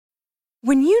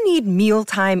When you need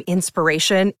mealtime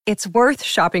inspiration, it's worth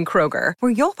shopping Kroger,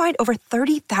 where you'll find over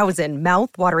 30,000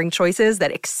 mouth-watering choices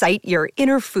that excite your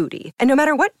inner foodie. And no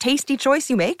matter what tasty choice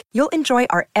you make, you'll enjoy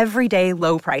our everyday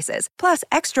low prices, plus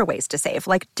extra ways to save,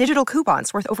 like digital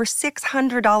coupons worth over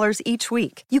 $600 each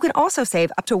week. You can also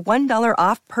save up to $1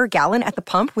 off per gallon at the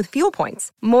pump with fuel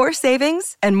points. More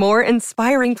savings and more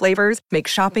inspiring flavors make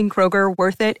shopping Kroger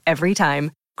worth it every time.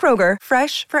 Kroger,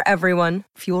 fresh for everyone.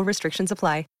 Fuel restrictions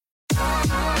apply.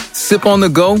 Sip on the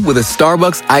go with a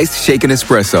Starbucks Iced Shaken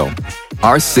Espresso.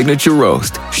 Our signature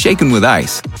roast, shaken with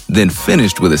ice, then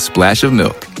finished with a splash of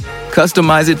milk.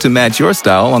 Customize it to match your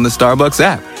style on the Starbucks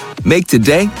app. Make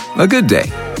today a good day.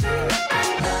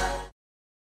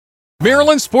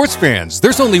 Maryland sports fans,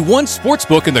 there's only one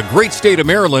sportsbook in the great state of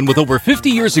Maryland with over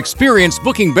 50 years experience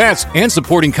booking bets and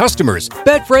supporting customers.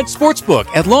 Betfred Sportsbook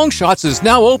at Longshots is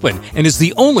now open and is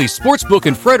the only sportsbook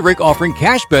in Frederick offering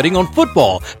cash betting on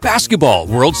football, basketball,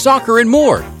 world soccer, and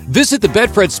more. Visit the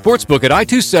Betfred Sportsbook at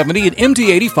I-270 and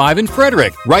MD-85 in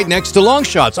Frederick, right next to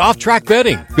Longshots off-track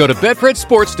betting. Go to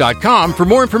BetfredSports.com for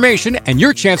more information and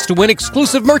your chance to win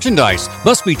exclusive merchandise.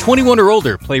 Must be 21 or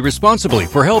older. Play responsibly.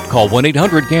 For help, call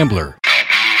 1-800-GAMBLER.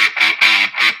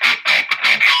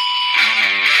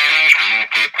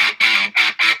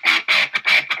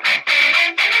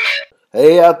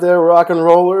 Hey out there, rock and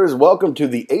rollers. Welcome to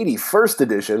the 81st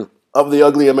edition of the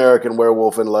Ugly American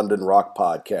Werewolf in London Rock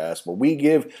Podcast, where we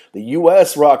give the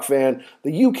U.S. rock fan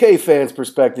the UK fan's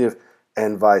perspective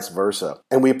and vice versa.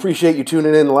 And we appreciate you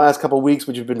tuning in the last couple of weeks,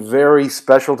 which have been very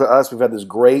special to us. We've had this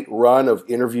great run of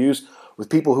interviews with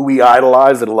people who we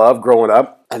idolized and loved growing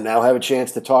up and now have a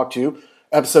chance to talk to.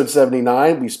 Episode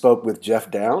 79, we spoke with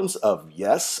Jeff Downs of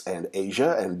Yes and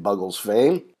Asia and Buggles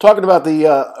fame, talking about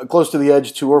the Close to the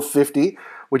Edge Tour 50,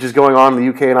 which is going on in the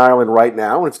UK and Ireland right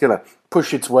now, and it's going to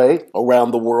push its way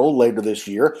around the world later this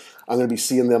year. I'm going to be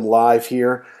seeing them live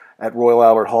here at Royal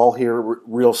Albert Hall here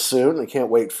real soon. I can't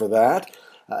wait for that.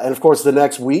 And of course, the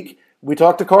next week, we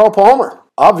talked to Carl Palmer,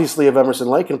 obviously of Emerson,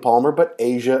 Lake and Palmer, but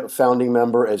Asia founding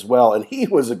member as well. And he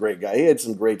was a great guy. He had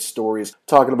some great stories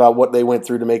talking about what they went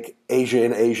through to make Asia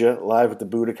in Asia live at the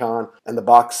Budokan and the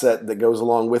box set that goes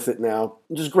along with it now.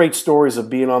 Just great stories of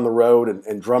being on the road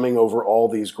and drumming over all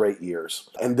these great years.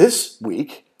 And this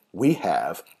week, we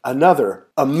have another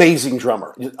amazing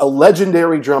drummer, a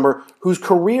legendary drummer whose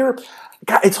career,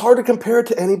 God, it's hard to compare it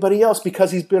to anybody else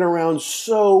because he's been around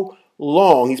so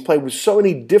long. He's played with so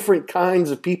many different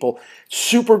kinds of people,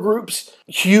 super groups,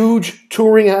 huge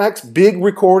touring acts, big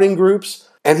recording groups,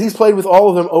 and he's played with all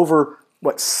of them over,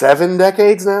 7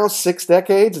 decades now? 6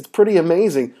 decades? It's pretty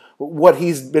amazing what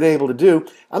he's been able to do.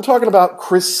 I'm talking about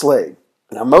Chris Slade.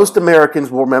 Now, most Americans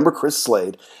will remember Chris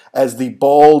Slade as the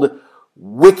bald,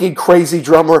 wicked, crazy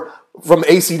drummer from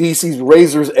AC/DC's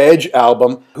Razor's Edge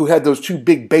album, who had those 2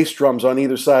 big bass drums on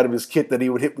either side of his kit that he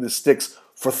would hit with his sticks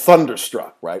for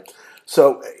Thunderstruck, right?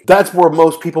 So that's where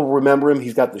most people remember him.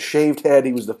 He's got the shaved head.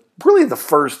 He was really the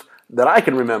first that I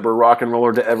can remember rock and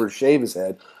roller to ever shave his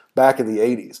head back in the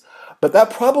 80s. But that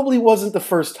probably wasn't the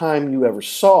first time you ever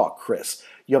saw Chris.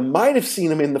 You might have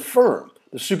seen him in The Firm,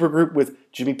 the supergroup with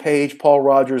Jimmy Page, Paul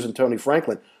Rodgers, and Tony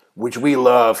Franklin, which we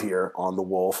love here on The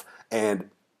Wolf. And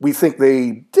we think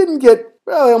they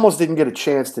almost didn't get a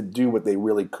chance to do what they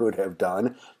really could have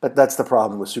done. But that's the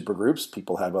problem with supergroups.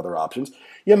 People have other options.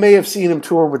 You may have seen him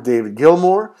tour with David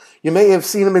Gilmour. You may have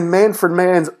seen him in Manfred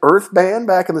Mann's Earth Band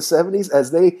back in the 70s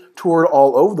as they toured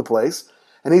all over the place.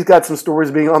 And he's got some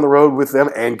stories being on the road with them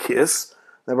and Kiss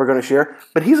that we're going to share.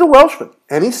 But he's a Welshman,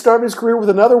 and he started his career with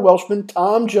another Welshman,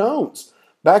 Tom Jones,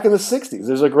 back in the 60s.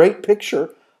 There's a great picture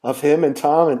of him and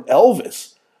Tom and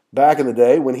Elvis back in the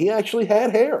day when he actually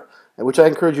had hair, which I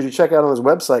encourage you to check out on his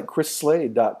website,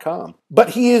 chrisslade.com. But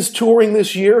he is touring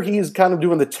this year. He is kind of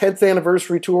doing the 10th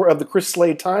anniversary tour of the Chris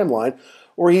Slade Timeline,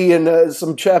 where he and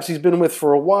some chaps he's been with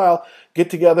for a while get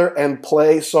together and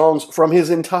play songs from his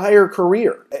entire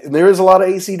career. And there is a lot of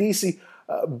AC/DC,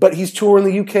 but he's touring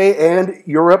the UK and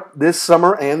Europe this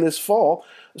summer and this fall.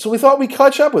 So we thought we'd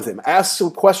catch up with him, ask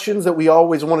some questions that we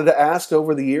always wanted to ask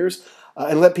over the years,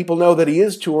 and let people know that he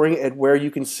is touring and where you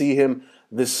can see him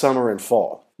this summer and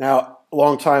fall. Now,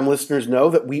 longtime listeners know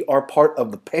that we are part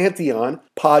of the Pantheon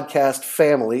podcast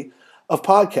family of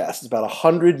podcasts. It's about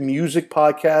 100 music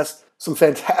podcasts, some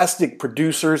fantastic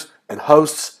producers and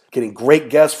hosts, getting great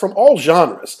guests from all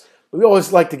genres. We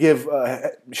always like to give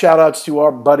shout-outs to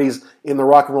our buddies in the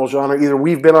rock and roll genre. Either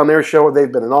we've been on their show or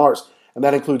they've been on ours. And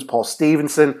that includes Paul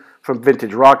Stevenson from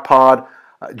Vintage Rock Pod,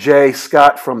 Jay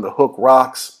Scott from The Hook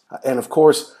Rocks, and of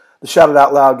course, the Shout It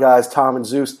Out Loud guys, Tom and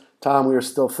Zeus. Tom, we are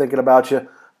still thinking about you.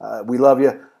 We love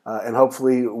you. and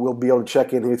hopefully we'll be able to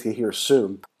check in with you here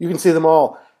soon. You can see them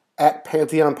all at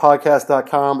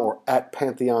PantheonPodcast.com or at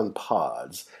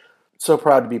PantheonPods. So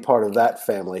proud to be part of that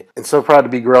family, and so proud to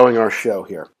be growing our show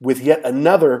here with yet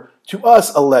another, to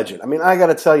us, a legend. I mean, I got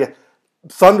to tell you,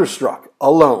 Thunderstruck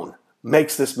alone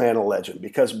makes this man a legend,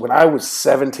 because when I was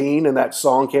 17 and that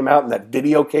song came out and that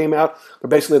video came out, they're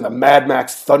basically in the Mad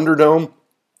Max Thunderdome,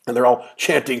 and they're all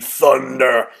chanting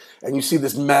thunder, and you see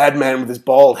this madman with his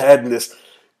bald head and this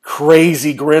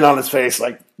crazy grin on his face,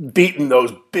 like beating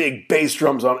those big bass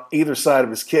drums on either side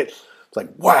of his kit. It's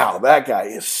like, wow, that guy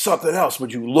is something else.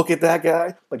 Would you look at that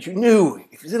guy? But you knew,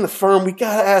 if he's in the firm, we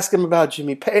got to ask him about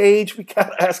Jimmy Page. We got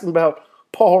to ask him about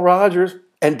Paul Rogers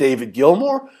and David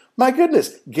Gilmour. My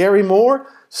goodness, Gary Moore.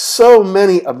 So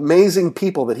many amazing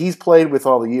people that he's played with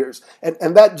all the years.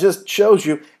 And that just shows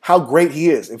you how great he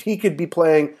is. If he could be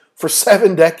playing for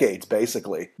 7 decades,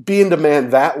 basically, be in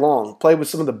demand that long, play with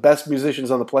some of the best musicians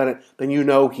on the planet, then you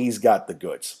know he's got the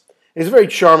goods. And he's a very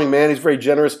charming man. He's very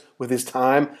generous with his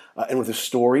time and with his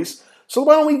stories. So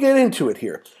why don't we get into it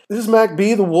here? This is Mac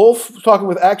B, the Wolf, talking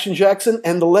with Action Jackson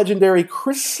and the legendary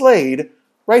Chris Slade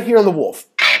right here on The Wolf.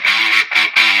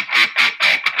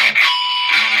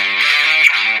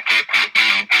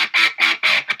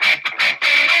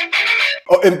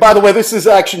 Oh, and by the way, this is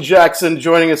Action Jackson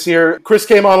joining us here. Chris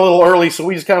came on a little early, so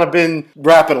we just kind of been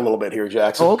rapping a little bit here,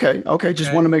 Jackson. Oh, okay.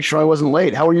 Just wanted to make sure I wasn't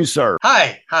late. How are you, sir?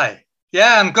 Hi.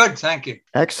 Yeah, I'm good, thank you.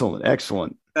 Excellent.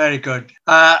 Very good.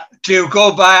 Do you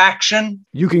go by Action?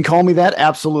 You can call me that,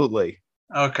 absolutely.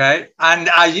 Okay. And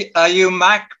are you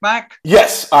Mac?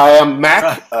 Yes, I am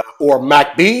Mac, or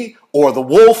Mac B, or the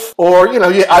Wolf, or,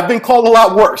 I've been called a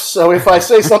lot worse. So if I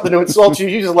say something to insult you,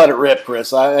 you just let it rip,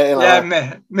 Chris.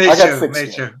 Me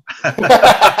too.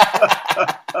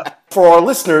 For our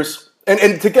listeners,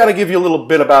 and to kind of give you a little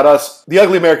bit about us, the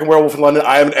Ugly American Werewolf in London,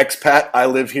 I am an expat. I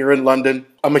live here in London.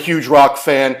 I'm a huge rock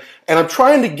fan, and I'm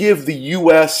trying to give the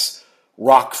U.S.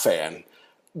 rock fan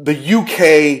the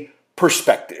UK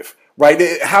perspective,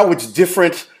 right? How it's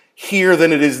different here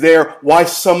than it is there, why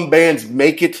some bands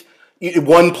make it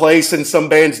one place and some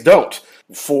bands don't.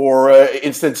 For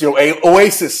instance,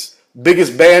 Oasis,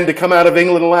 biggest band to come out of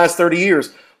England in the last 30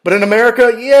 years. But in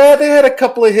America, yeah, they had a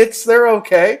couple of hits. They're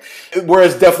okay.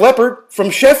 Whereas Def Leppard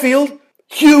from Sheffield,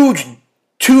 huge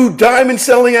 2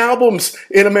 diamond-selling albums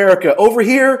in America. Over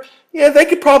here, yeah, they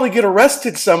could probably get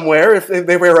arrested somewhere if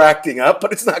they were acting up,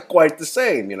 but it's not quite the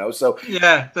same, So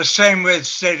yeah, the same with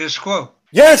Status Quo.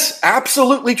 Yes,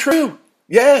 absolutely true.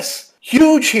 Yes.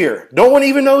 Huge here. No one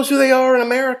even knows who they are in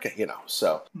America,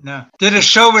 so. No. Did a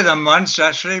show with them once,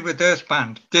 actually, with Earth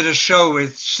Band. Did a show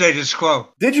with Status Quo.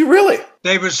 Did you really?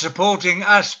 They were supporting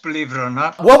us, believe it or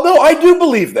not. Well, no, I do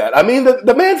believe that. I mean,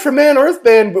 the Man for Man Earth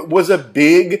Band was a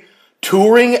big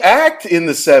touring act in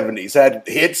the 70s. Had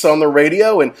hits on the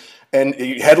radio and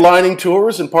headlining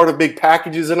tours and part of big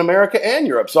packages in America and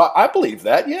Europe. So I believe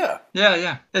that, yeah.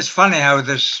 Yeah. It's funny how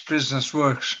this business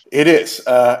works. It is.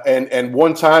 And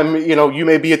one time, you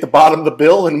may be at the bottom of the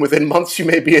bill, and within months you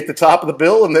may be at the top of the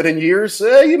bill, and then in years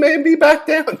you may be back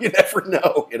down. You never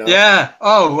know, Yeah.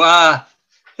 Oh,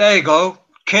 there you go.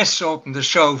 Kiss opened the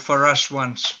show for us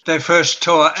once. Their first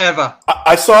tour ever.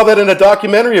 I saw that in a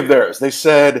documentary of theirs. They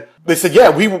said, yeah,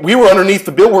 we were underneath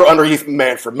the bill. We're underneath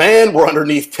Man for Man. We're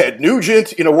underneath Ted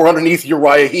Nugent. We're underneath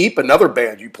Uriah Heep, another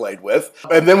band you played with.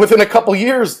 And then within a couple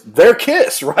years, they're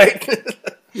Kiss, right?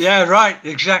 Yeah, right.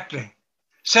 Exactly.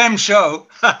 Same show.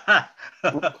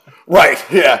 Right,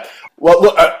 yeah. Well,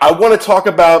 look, I want to talk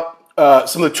about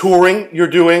some of the touring you're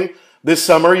doing this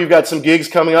summer. You've got some gigs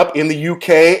coming up in the UK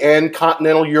and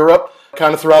continental Europe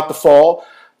kind of throughout the fall.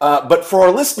 But for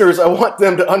our listeners, I want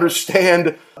them to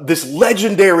understand this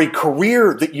legendary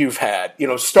career that you've had.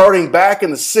 Starting back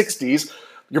in the 60s,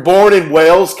 you're born in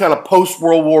Wales, kind of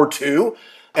post-World War II.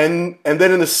 And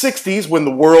then in the 60s, when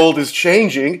the world is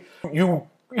changing, you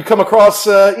come across,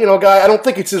 a guy, I don't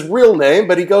think it's his real name,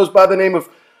 but he goes by the name of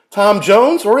Tom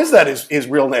Jones, or is that his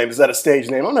real name? Is that a stage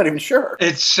name? I'm not even sure.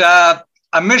 It's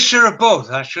a mixture of both,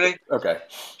 actually. Okay.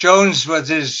 Jones was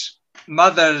his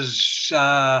mother's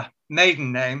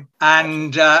maiden name,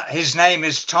 and his name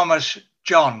is Thomas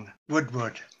John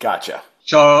Woodward. Gotcha.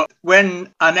 So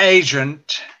when an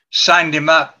agent signed him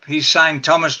up, he signed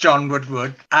Thomas John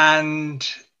Woodward, and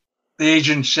the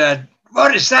agent said,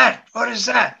 "What is that? What is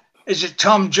that? Is it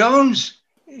Tom Jones?"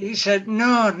 He said,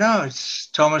 No, it's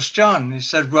Thomas John. He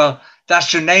said, "Well,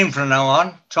 that's your name from now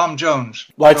on, Tom Jones."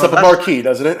 Lights up a marquee,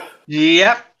 doesn't it?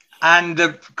 Yep. And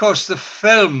of course, the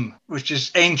film, which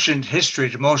is ancient history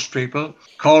to most people,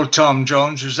 called Tom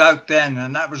Jones, was out then,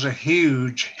 and that was a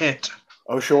huge hit.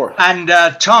 Oh, sure. And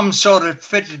Tom sort of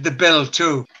fitted the bill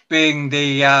too, being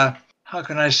the, how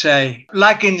can I say,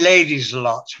 liking ladies a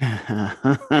lot.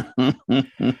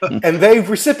 And they've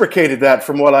reciprocated that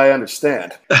from what I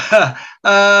understand.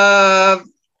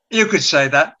 You could say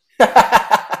that.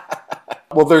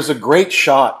 Well, there's a great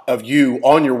shot of you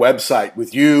on your website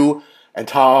with you and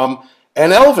Tom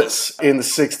and Elvis in the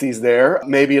 60s there,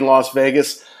 maybe in Las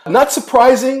Vegas. Not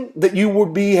surprising that you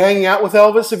would be hanging out with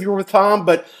Elvis if you were with Tom,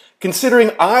 but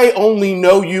considering I only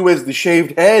know you as the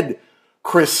shaved head,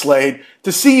 Chris Slade,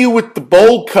 to see you with the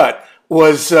bowl cut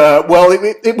was,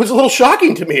 it was a little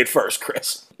shocking to me at first,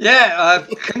 Chris. Yeah,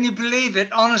 can you believe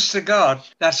it? Honest to God,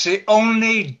 that's the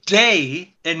only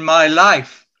day in my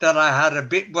life that I had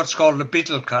what's called a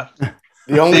Beatle cut.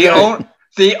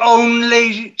 The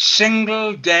only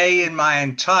single day in my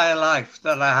entire life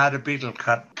that I had a Beatle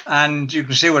cut. And you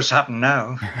can see what's happened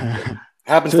now.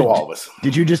 Happens to all of us.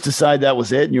 Did you just decide that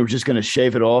was it and you were just going to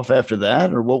shave it off after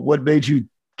that? Or what made you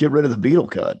get rid of the Beatle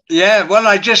cut? Yeah, well,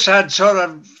 I just had sort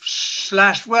of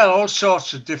all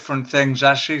sorts of different things,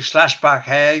 actually. Slash back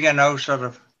hair, sort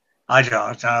of, I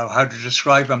don't know how to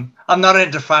describe them. I'm not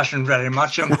into fashion very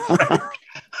much, I'm afraid.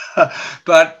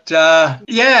 But,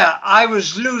 I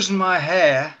was losing my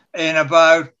hair in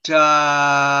about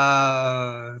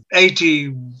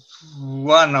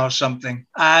 81 or something.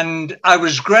 And I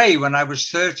was grey when I was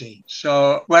 30.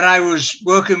 So when I was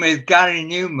working with Gary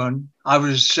Newman,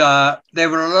 there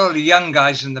were a lot of young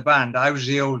guys in the band. I was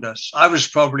the oldest. I was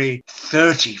probably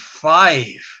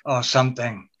 35 or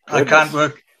something.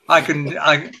 Goodness.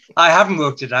 I haven't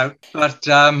worked it out, but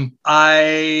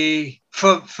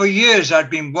for years I'd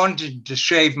been wanting to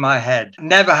shave my head.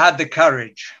 Never had the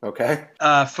courage. Okay.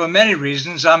 For many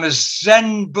reasons. I'm a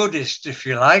Zen Buddhist, if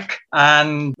you like.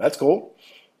 And that's cool.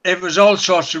 It was all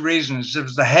sorts of reasons. It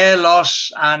was the hair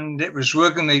loss and it was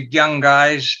working with young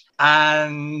guys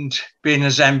and being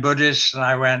a Zen Buddhist. And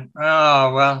I went,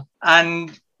 oh, well.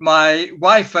 And my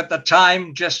wife at the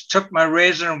time just took my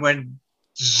razor and went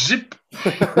zip.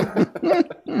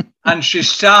 And she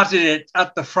started it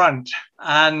at the front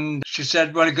and she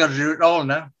said, well, you got to do it all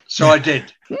now. So I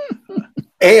did.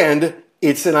 And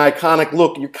it's an iconic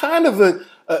look. You're kind of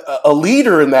a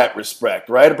leader in that respect,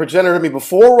 right? A progenitor. I mean,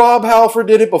 before Rob Halford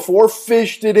did it, before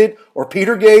Fish did it, or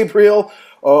Peter Gabriel,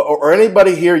 or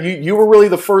anybody here, you were really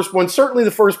the first one, certainly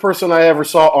the first person I ever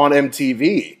saw on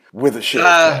MTV with a shaved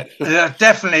head.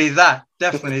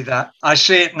 Definitely that. I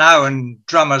see it now, and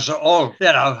drummers are all,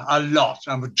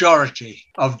 a majority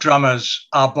of drummers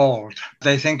are bald.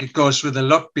 They think it goes with the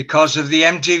look because of the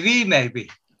MTV, maybe.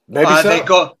 Maybe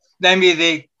so. Maybe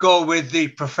they go with the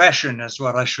profession, is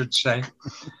what I should say.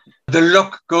 The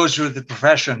look goes with the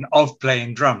profession of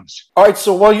playing drums. All right,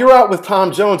 so while you're out with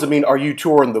Tom Jones, I mean, are you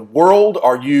touring the world?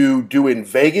 Are you doing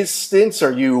Vegas stints?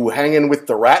 Are you hanging with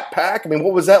the Rat Pack? I mean,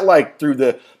 what was that like through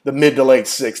the mid to late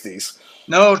 60s?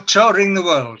 No, touring the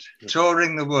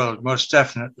world, most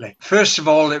definitely. First of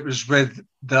all, it was with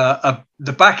the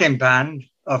backing band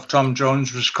of Tom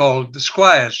Jones was called the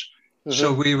Squires. Mm-hmm.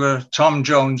 So we were Tom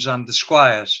Jones and the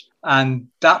Squires. And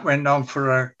that went on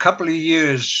for a couple of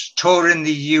years, touring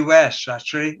the US,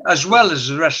 actually, as well as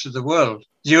the rest of the world.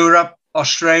 Europe,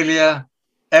 Australia,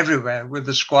 everywhere with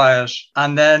the Squires.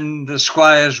 And then the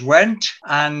Squires went,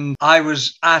 and I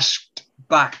was asked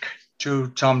back to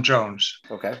Tom Jones.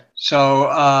 Okay. So,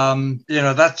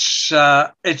 that's,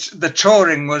 the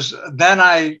touring was, when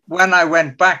I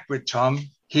went back with Tom,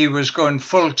 he was going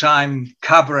full-time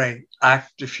cabaret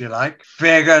act, if you like.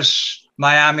 Vegas,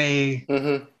 Miami,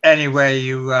 mm-hmm.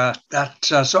 Anywhere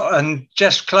and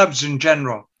just clubs in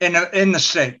general in the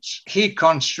States. He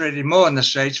concentrated more in the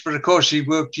States, but of course he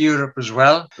worked Europe as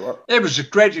well. Sure. It was a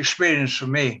great experience for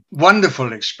me.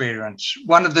 Wonderful experience.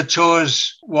 One of the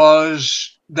tours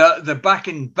was the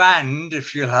backing band,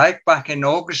 if you like, backing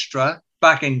orchestra,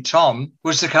 backing Tom,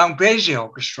 was the Count Basie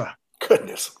Orchestra.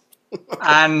 Goodness.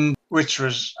 And which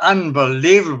was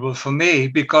unbelievable for me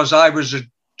because I was a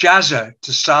jazzer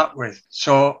to start with.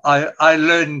 So I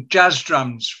learned jazz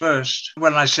drums first.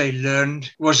 When I say learned,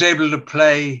 was able to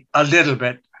play a little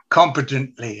bit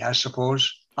competently, I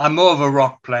suppose. I'm more of a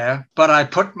rock player, but I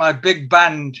put my big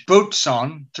band boots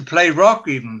on to play rock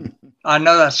even. I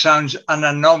know that sounds an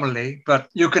anomaly, but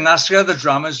you can ask the other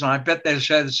drummers, and I bet they'll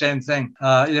say the same thing,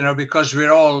 because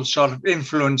we're all sort of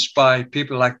influenced by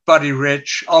people like Buddy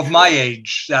Rich, of my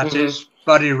age, that mm-hmm. is.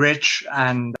 Buddy Rich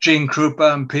and Gene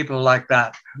Krupa and people like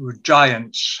that who were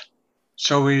giants.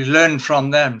 So we learned from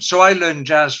them. So I learned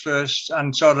jazz first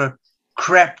and sort of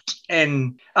crept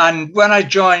in. And when I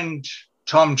joined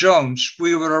Tom Jones,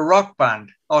 we were a rock band,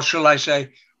 or shall I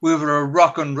say, we were a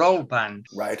rock and roll band.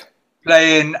 Right.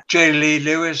 playing J. Lee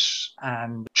Lewis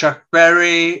and Chuck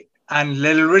Berry and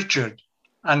Little Richard.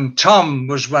 And Tom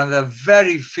was one of the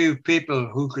very few people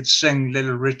who could sing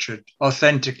Little Richard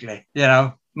authentically. You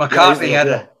know, McCartney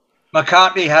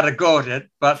had a go at it,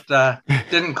 but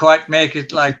didn't quite make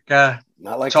it like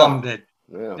not like Tom did.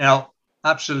 Yeah. You know,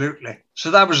 absolutely. So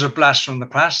that was a blast from the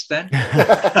past then.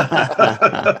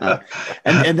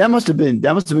 and that must have been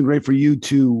great for you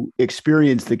to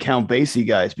experience the Count Basie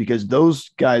guys, because those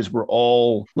guys were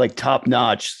all like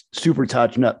top-notch, super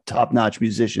top-notch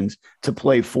musicians to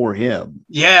play for him.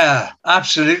 Yeah,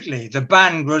 absolutely. The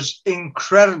band was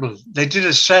incredible. They did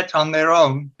a set on their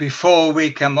own before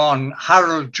we came on.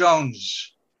 Harold Jones,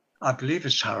 I believe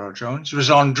it's Harold Jones,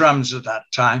 was on drums at that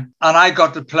time. And I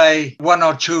got to play one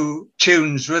or two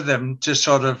tunes with him to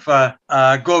sort of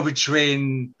go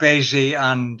between Basie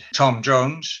and Tom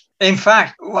Jones. In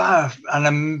fact, wow, an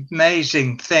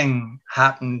amazing thing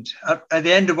happened. At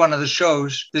the end of one of the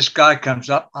shows, this guy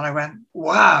comes up and I went,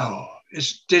 wow,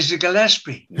 it's Dizzy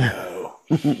Gillespie. No.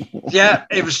 Yeah,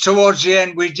 it was towards the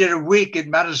end. We did a week in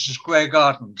Madison Square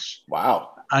Gardens.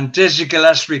 Wow. And Dizzy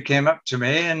Gillespie came up to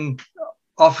me and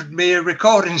offered me a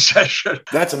recording session.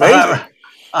 That's amazing.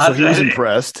 So he was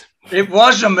impressed. It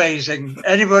was amazing.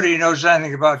 Anybody who knows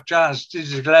anything about jazz,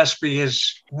 Dizzy Gillespie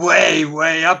is way,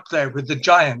 way up there with the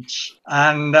giants.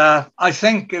 And I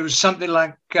think it was something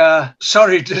like,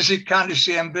 sorry, Dizzy, can't you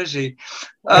see I'm busy?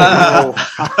 But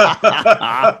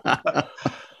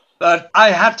I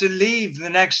had to leave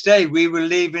the next day. We were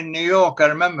leaving New York, I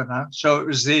remember now. So it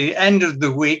was the end of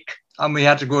the week. And we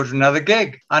had to go to another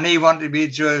gig. And he wanted me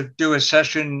to do a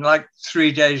session like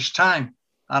 3 days' time.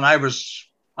 And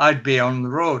I'd be on the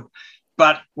road.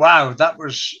 But wow, that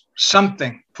was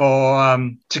something for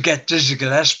to get Dizzy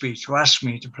Gillespie to ask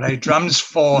me to play drums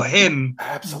for him.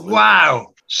 Absolutely.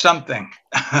 Wow, something.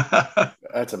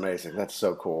 That's amazing. That's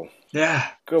so cool. Yeah.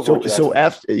 So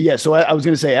I was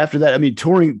going to say, after that, I mean,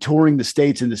 touring the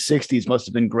States in the 60s must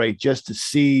have been great, just to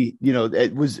see, you know,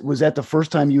 was that the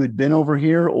first time you had been over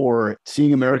here, or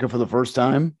seeing America for the first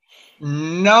time?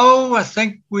 No, I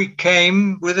think we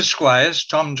came with the Squires,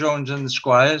 Tom Jones and the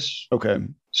Squires. Okay.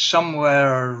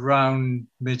 Somewhere around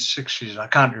mid-60s. I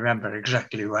can't remember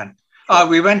exactly when.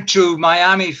 We went to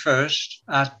Miami first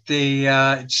at the,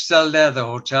 it's still there, the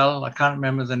hotel. I can't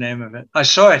remember the name of it. I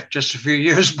saw it just a few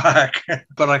years back,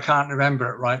 but I can't remember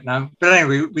it right now. But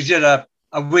anyway, we did a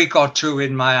week or two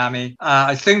in Miami.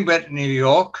 I think we went to New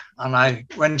York, and I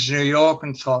went to New York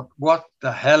and thought, what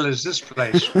the hell is this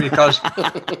place? Because,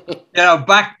 you know,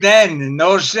 back then, in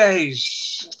those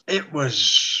days, it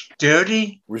was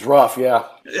dirty. It was rough, yeah.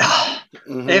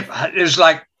 Mm-hmm. It was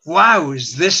like, wow,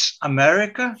 is this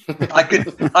America? I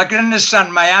could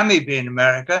understand Miami being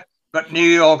America, but New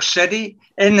York City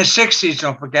in the 60s,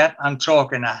 don't forget, I'm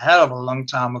talking a hell of a long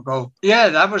time ago. Yeah,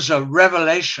 that was a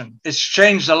revelation. It's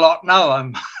changed a lot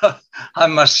now, I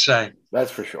must say. That's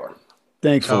for sure.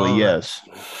 Thankfully, yes.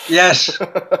 Yes,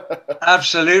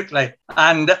 absolutely.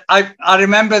 And I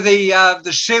remember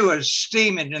the sewers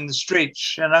steaming in the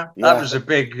streets. You know, Yeah. that was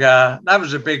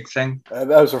a big thing.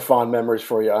 Those are fond memories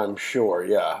for you, I'm sure.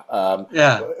 Yeah.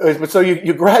 Yeah. But so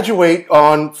you graduate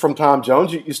from Tom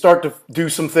Jones. You start to do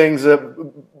some things,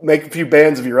 make a few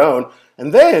bands of your own.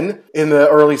 And then in the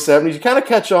early 70s, you kind of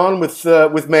catch on with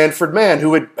Manfred Mann,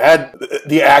 who had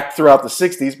the act throughout the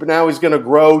 60s, but now he's going to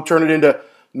grow, turn it into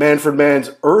Manfred Mann's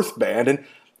Earth Band. And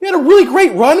you had a really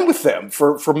great run with them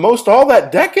for most all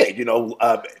that decade,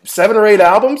 7 or 8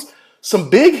 albums, some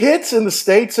big hits in the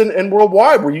States and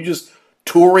worldwide. Were you just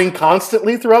touring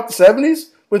constantly throughout the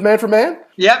 70s with Manfred Mann?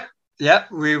 Yep.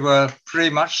 We were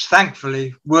pretty much,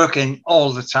 thankfully, working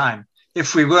all the time.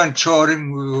 If we weren't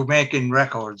touring, we were making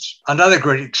records. Another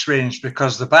great experience,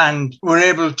 because the band were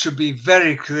able to be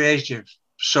very creative.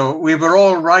 So we were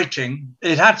all writing.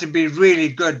 It had to be really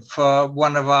good for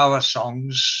one of our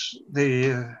songs,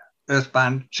 the Earth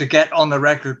Band, to get on the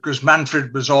record, because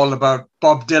Manfred was all about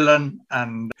Bob Dylan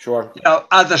and Sure.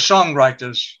 Other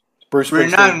songwriters. Bruce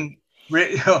Renowned.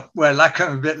 Well, that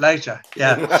came a bit later.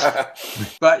 Yeah.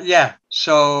 But yeah,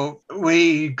 so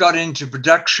we got into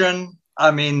production.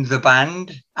 I mean, the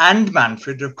band and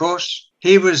Manfred, of course.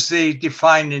 He was the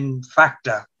defining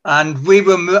factor. And we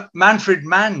were Manfred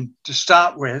Mann to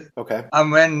start with. Okay.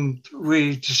 And when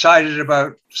we decided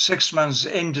about 6 months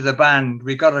into the band,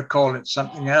 we got to call it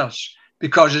something else,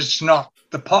 because it's not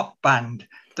the pop band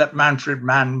that Manfred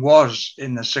Mann was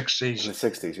in the 60s. In the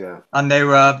 60s, yeah. And they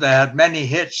had many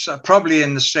hits, probably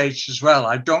in the States as well.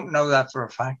 I don't know that for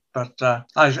a fact, but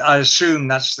I assume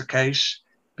that's the case,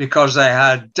 because they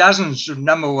had dozens of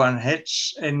number one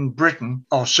hits in Britain,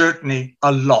 or certainly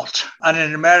a lot. And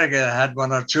in America, they had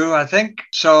one or two, I think.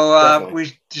 So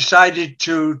we decided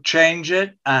to change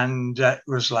it, and it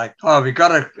was like, oh,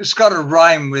 it's got to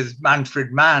rhyme with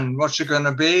Manfred Mann. What's it going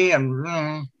to be?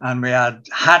 And we had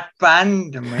Hat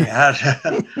Band, and we had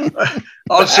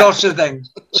all sorts of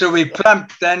things. So we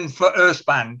plumped then for Earth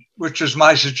Band, which was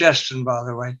my suggestion, by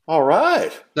the way. All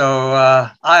right. So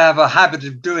I have a habit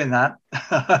of doing that.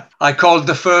 I called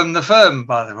the firm,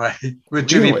 by the way, with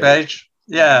Jimmy Page.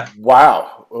 Yeah.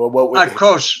 Wow. Of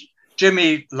course,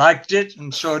 Jimmy liked it,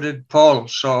 and so did Paul.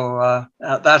 So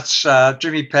that's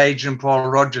Jimmy Page and Paul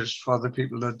Rogers, for the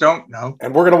people that don't know.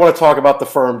 And we're going to want to talk about the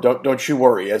firm. Don't you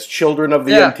worry. As children of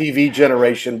the MTV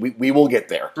generation, we will get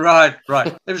there. Right.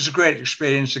 It was a great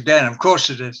experience again. Of course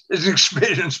it is. It's an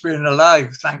experience being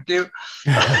alive. Thank you.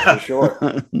 For sure.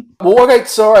 Well, okay.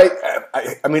 So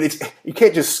I mean, you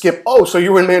can't just skip. Oh, so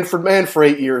you were in Manfred Mann for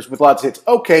 8 years with lots of hits.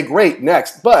 Okay, great.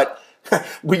 Next. But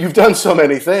you've done so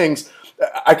many things.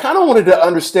 I kind of wanted to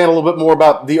understand a little bit more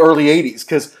about the early 80s,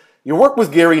 because you work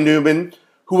with Gary Newman,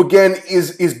 who, again,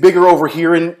 is bigger over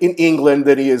here in England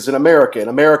than he is in America. In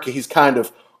America, he's kind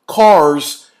of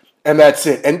Cars, and that's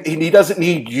it. And he doesn't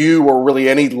need you or really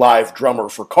any live drummer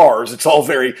for Cars. It's all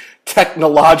very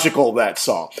technological, that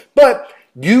song. But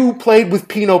you played with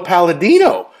Pino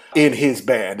Palladino in his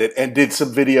band and did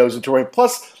some videos and touring.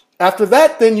 Plus, after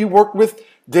that, then you worked with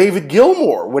David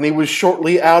Gilmour when he was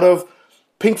shortly out of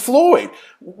Pink Floyd.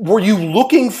 Were you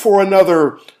looking for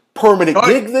another permanent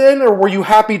gig then, or were you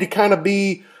happy to kind of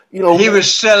be,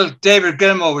 David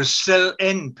Gilmour was still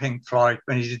in Pink Floyd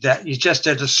when he did that. He just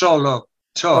did a solo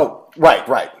tour. Oh,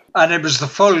 right. And it was the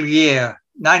full year,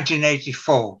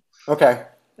 1984. Okay.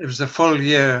 It was the full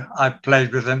year I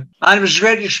played with him. And it was a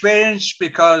great experience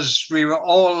because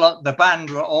the band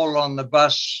were all on the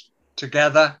bus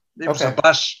together. It was a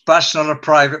bus, not a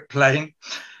private plane.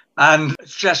 And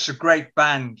it's just a great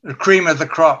band, the cream of the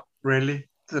crop, really.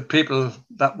 The people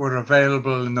that were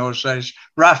available in those days.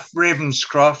 Ralph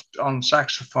Ravenscroft on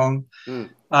saxophone.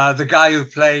 The guy who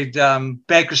played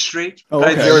Baker Street.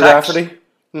 Jerry Rafferty?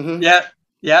 Mm-hmm.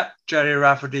 Yeah, Jerry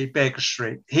Rafferty, Baker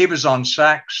Street. He was on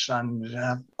sax,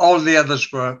 and all the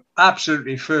others were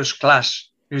absolutely first-class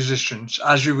musicians,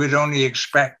 as you would only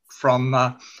expect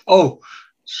from...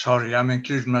 Sorry, I'm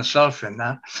including myself in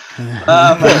that.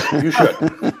 You should.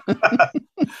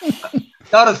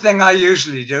 Not a thing I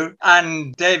usually do.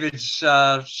 And David's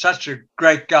such a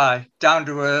great guy, down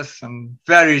to earth and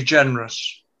very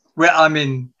generous.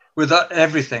 With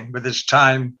everything, with his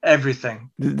time, everything.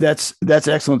 That's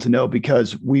excellent to know,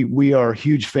 because we are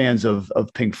huge fans of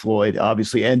Pink Floyd,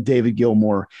 obviously, and David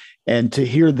Gilmour. And to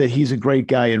hear that he's a great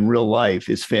guy in real life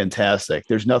is fantastic.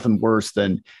 There's nothing worse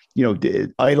than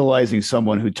idolizing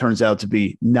someone who turns out to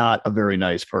be not a very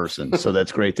nice person. So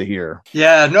that's great to hear.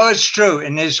 Yeah, no, it's true.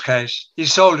 In his case, he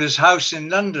sold his house in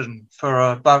London for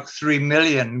about $3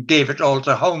 million, gave it all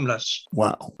to homeless.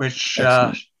 Wow. Which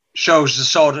shows the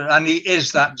sort of, and he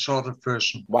is that sort of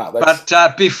person. Wow.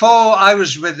 But before I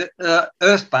was with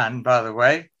Earth Band, by the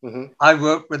way, I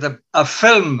worked with a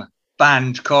film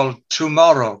band called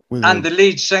Tomorrow. And the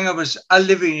lead singer was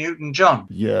Olivia Newton-John.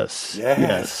 Yes.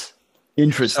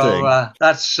 Interesting. So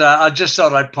that's. I just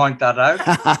thought I'd point that out.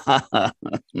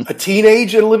 A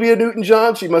teenage Olivia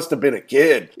Newton-John? She must have been a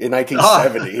kid in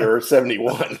 1970 or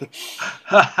 71.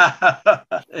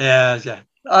 Yeah.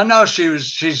 I know she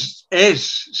is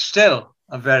still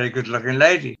a very good-looking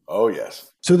lady. Oh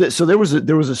yes. So there was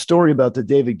a story about the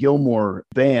David Gilmour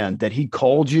band that he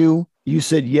called you. You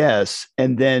said yes,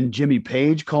 and then Jimmy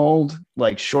Page called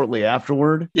like shortly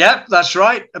afterward. Yep, that's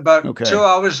right. About 2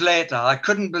 hours later, I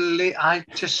couldn't believe. I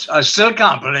still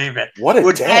can't believe it. What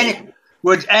a day!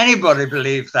 Would anybody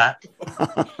believe that?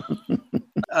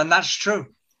 And that's true.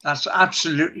 That's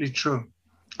absolutely true.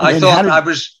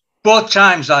 Both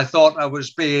times I thought I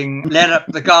was being led up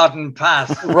the garden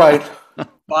path, right,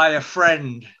 by a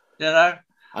friend. I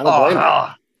don't blame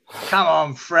you. Come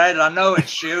on, Fred. I know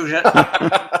it's you.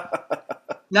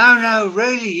 No,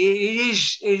 really,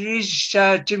 it is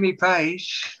Jimmy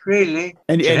Page, really.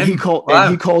 And he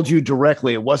called you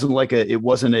directly. It wasn't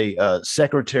a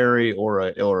secretary or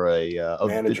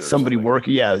a somebody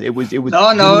working. Yeah, it was.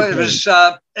 No,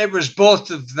 it was both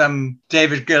of them,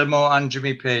 David Gilmour and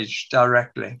Jimmy Page,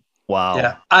 directly. Wow.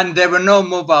 Yeah, and there were no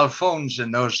mobile phones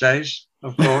in those days,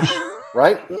 of course.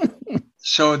 Right.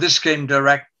 So this came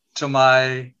direct to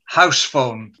my house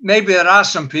phone. Maybe there are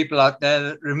some people out there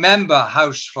that remember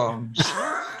house phones.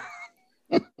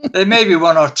 There may be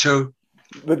one or two.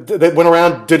 They went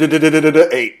around 8.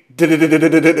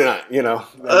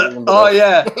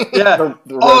 Yeah.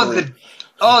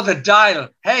 Oh, the dial.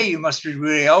 Hey, you must be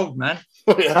really old, man.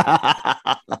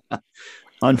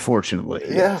 Unfortunately.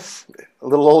 Yeah, a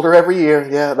little older every year.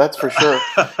 Yeah, that's for sure.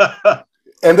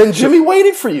 And then Jimmy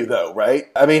waited for you, though, right?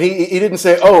 I mean, he didn't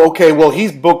say, oh, okay, well,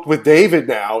 he's booked with David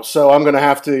now, so I'm going to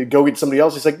have to go get somebody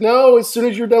else. He's like, no, as soon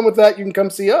as you're done with that, you can come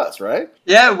see us, right?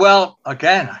 Yeah, well,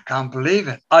 again, I can't believe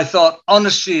it. I thought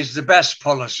honesty is the best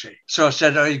policy. So I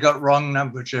said, oh, you got wrong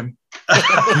number, Jim.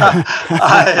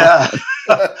 I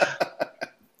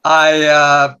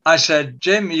said,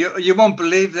 Jim, you won't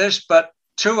believe this, but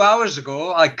 2 hours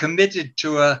ago, I committed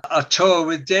to a tour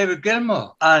with David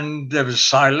Gilmour, and there was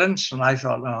silence, and I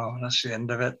thought, oh, that's the end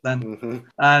of it then. Mm-hmm.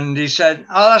 And he said,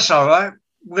 oh, that's all right.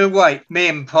 We'll wait. Me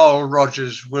and Paul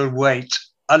Rodgers will wait.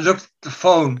 I looked at the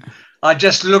phone. I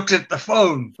just looked at the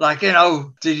phone like, did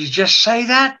he just say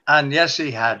that? And yes, he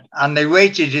had. And they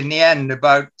waited in the end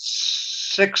about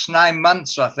 6-9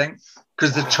 months, I think,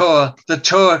 because the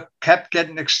tour kept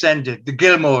getting extended. The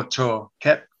Gilmour tour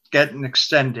kept getting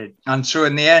extended. And so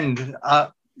in the end,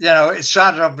 it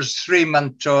started off as a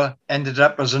 3-month tour, ended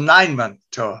up as a 9-month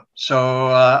tour.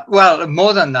 So,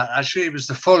 more than that, actually, it was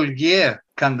the full year,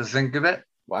 come to think of it.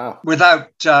 Wow.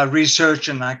 Without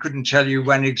researching, I couldn't tell you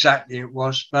when exactly it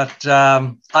was, but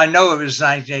I know it was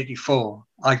 1984.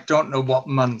 I don't know what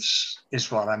months is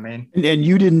what I mean. And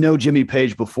you didn't know Jimmy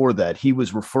Page before that? He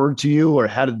was referred to you, or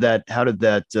how did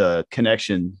that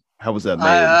connection, how was that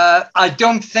made? I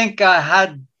don't think I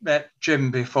had met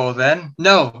Jim before then.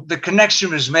 No, the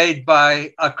connection was made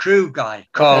by a crew guy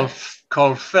called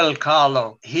Phil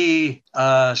Carlo. He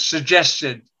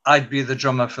suggested I'd be the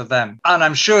drummer for them. And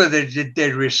I'm sure they did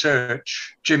their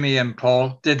research. Jimmy and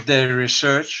Paul did their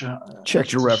research.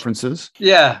 Checked your references.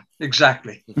 Yeah,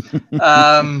 exactly.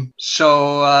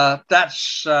 So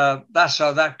that's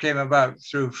how that came about,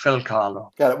 through Phil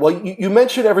Carlo. Got it. Well, you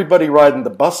mentioned everybody riding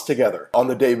the bus together on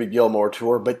the David Gilmour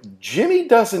tour, but Jimmy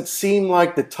doesn't seem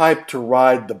like the type to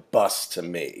ride the bus to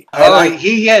me.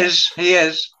 He is.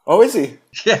 Oh, is he?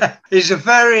 Yeah, he's a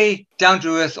very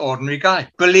down-to-earth, ordinary guy,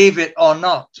 believe it or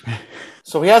not.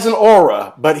 So he has an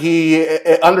aura, but he,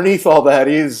 underneath all that,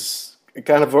 he's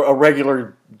kind of a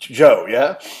regular Joe,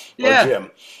 yeah? Yeah. Or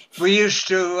Jim. We used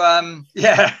to,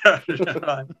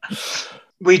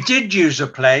 we did use a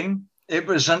plane. It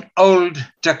was an old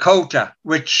Dakota,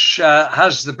 which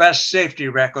has the best safety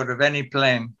record of any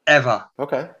plane ever.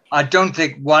 Okay. I don't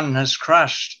think one has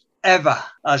crashed ever.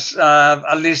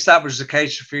 At least that was the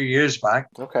case a few years back.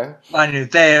 Okay. I knew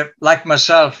they're, like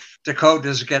myself,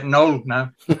 Dakotas are getting old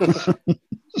now.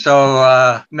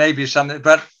 So maybe something,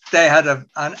 but they had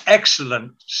an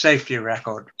excellent safety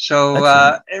record. So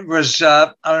it was,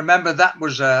 I remember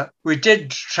we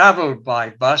did travel by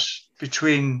bus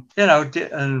between,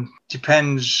 and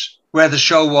depends where the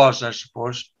show was, I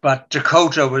suppose. But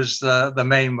Dakota was the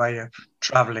main way of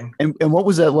traveling. And what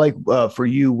was that like for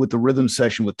you with the rhythm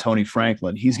session with Tony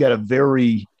Franklin? He's got a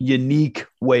very unique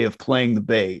way of playing the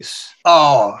bass.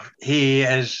 Oh, he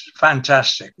is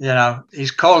fantastic. He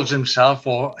calls himself,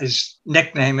 or his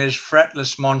nickname is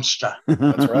Fretless Monster.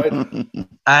 That's right.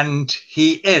 And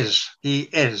he is,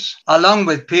 along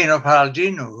with Pino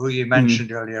Palladino, who you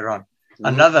mentioned earlier on.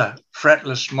 Another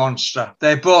fretless monster.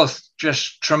 They're both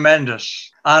just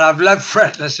tremendous. And I've loved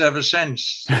Fretless ever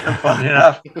since, funny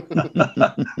enough.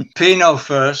 Pino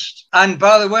first. And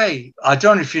by the way, I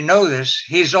don't know if you know this,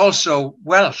 he's also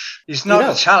Welsh. He's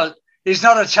not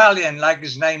Italian like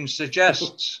his name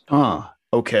suggests.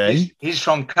 Okay. He's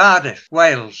from Cardiff,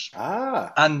 Wales.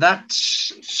 Ah. And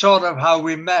that's sort of how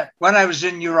we met. When I was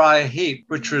in Uriah Heep,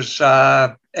 which was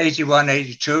 81,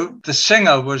 82, the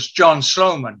singer was John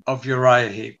Sloman of Uriah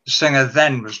Heep. The singer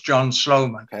then was John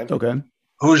Sloman. Okay.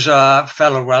 Who's a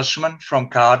fellow Welshman from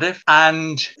Cardiff.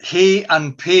 And he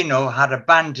and Pino had a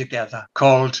band together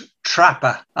called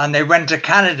Trapper. And they went to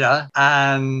Canada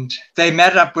and they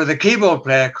met up with a keyboard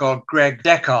player called Greg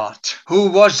Deckhart,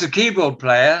 who was the keyboard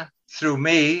player through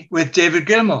me with David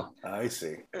Gilmour. I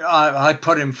see. I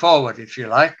put him forward, if you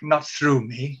like, not through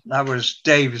me. That was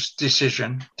Dave's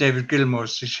decision, David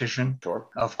Gilmour's decision, sure,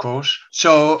 of course.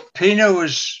 So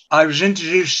I was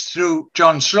introduced through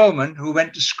John Sloman, who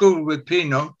went to school with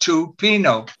Pino, to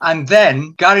Pino. And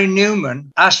then Gary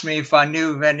Newman asked me if I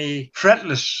knew of any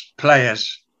fretless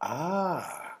players.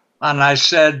 Ah. And I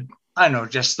said, I know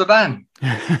just the band.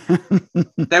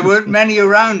 There weren't many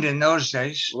around in those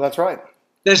days. Well, that's right.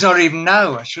 There's not even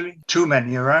now, actually, too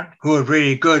many around who are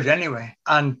really good anyway.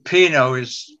 And Pino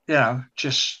is,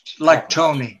 just like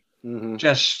Tony. Mm-hmm.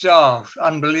 Just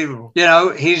unbelievable.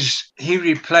 He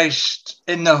replaced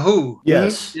In the Who.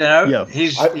 Yes. I've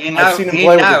seen him play with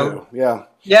the Who. Yeah.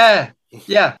 Yeah.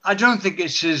 Yeah, I don't think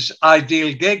it's his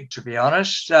ideal gig, to be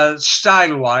honest.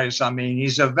 Style-wise, I mean,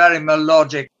 he's a very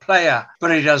melodic player,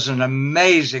 but he does an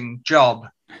amazing job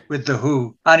with the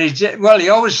Who, and he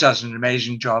always does an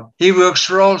amazing job. He worked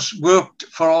for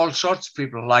all sorts of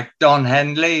people like Don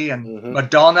Henley and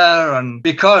Madonna, and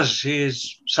because he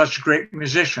is such a great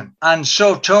musician, and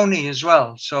so Tony as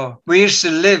well. So we used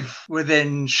to live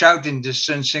within shouting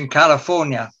distance in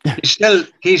California.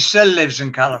 He still lives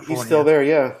in California. He's still there,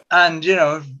 yeah. And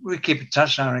we keep in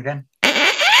touch now and again.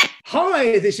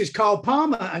 Hi, this is Carl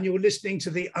Palmer, and you're listening to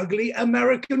The Ugly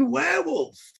American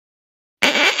Werewolf.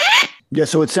 Yeah,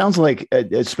 so it sounds like,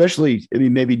 especially, I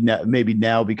mean, maybe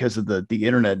now because of the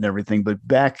internet and everything, but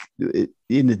back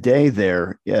in the day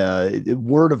there,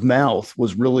 word of mouth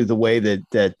was really the way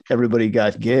that everybody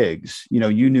got gigs.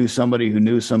 You knew somebody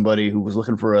who was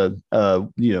looking for a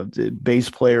bass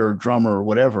player or drummer or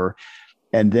whatever,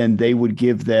 and then they would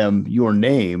give them your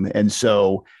name. And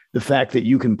so the fact that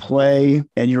you can play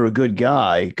and you're a good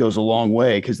guy goes a long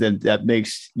way, because then that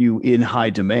makes you in high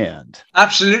demand.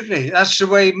 Absolutely. That's the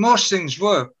way most things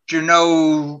work. Do you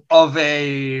know of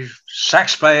a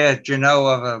sax player? Do you know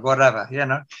of a whatever?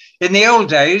 In the old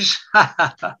days,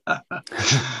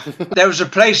 there was a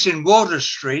place in Water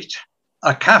Street,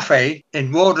 a cafe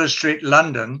in Water Street,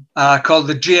 London, called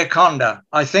the Gioconda.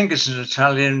 I think it's an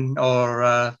Italian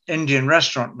or Indian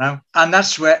restaurant now. And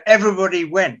that's where everybody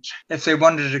went if they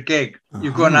wanted a gig.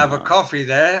 You go and have a coffee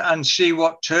there and see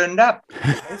what turned up.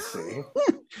 I see.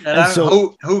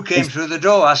 Who came through the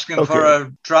door asking for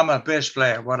a drummer, bass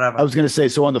player, whatever. I was going to say,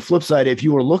 so on the flip side, if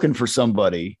you were looking for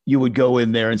somebody, you would go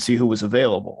in there and see who was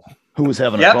available, who was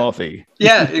having a coffee.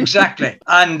 Yeah, exactly.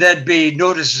 And there'd be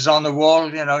notices on the wall,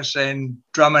 saying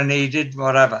drummer needed,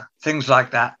 whatever, things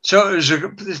like that. So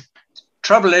the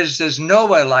trouble is, there's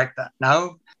nowhere like that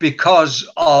now because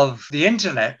of the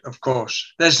internet, of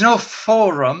course. There's no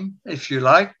forum, if you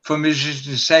like, for musicians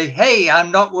to say, hey,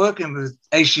 I'm not working with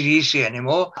AC/DC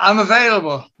anymore. I'm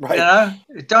available. Right.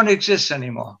 It don't exist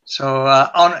anymore. So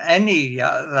on any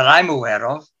that I'm aware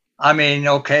of, I mean,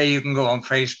 okay, you can go on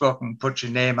Facebook and put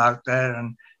your name out there,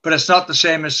 but it's not the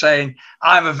same as saying,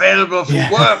 I'm available for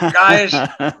work, guys.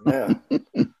 Yeah,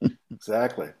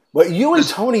 exactly. But you and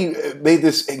Tony made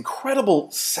this incredible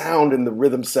sound in the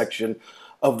rhythm section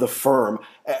of The Firm.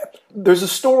 There's a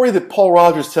story that Paul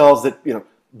Rodgers tells that,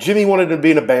 Jimmy wanted to be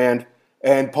in a band,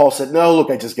 and Paul said, no, look,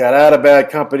 I just got out of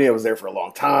Bad Company. I was there for a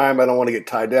long time. I don't want to get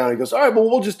tied down. He goes, all right, well,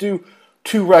 we'll just do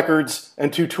 2 records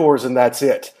and 2 tours, and that's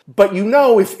it. But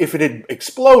if it had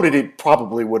exploded, it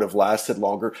probably would have lasted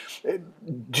longer.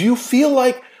 Do you feel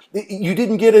like you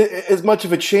didn't get as much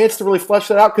of a chance to really flesh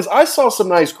that out? Because I saw some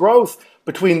nice growth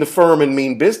between The Firm and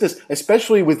Mean Business,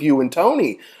 especially with you and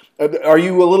Tony. Are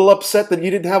you a little upset that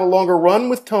you didn't have a longer run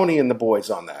with Tony and the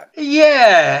boys on that?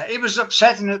 Yeah, it was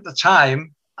upsetting at the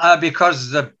time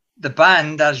because the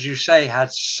band, as you say,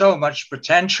 had so much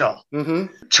potential.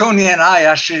 Mm-hmm. Tony and I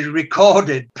actually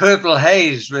recorded Purple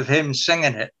Haze with him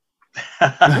singing it.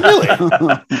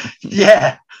 Really?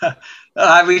 Yeah.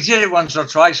 We did it once or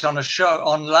twice on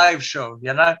live show,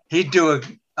 He'd do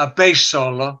a bass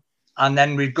solo, and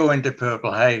then we'd go into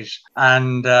Purple Haze.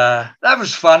 And that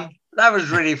was fun. That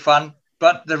was really fun.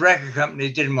 But the record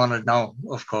company didn't want to know,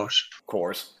 of course. Of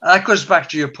course. That goes back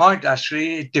to your point,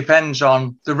 actually. It depends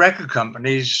on the record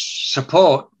company's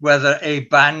support, whether a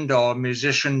band or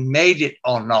musician made it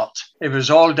or not. It was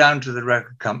all down to the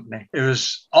record company. It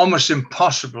was almost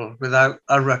impossible without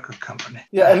a record company.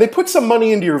 Yeah, and they put some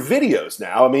money into your videos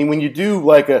now. I mean, when you do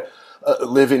like a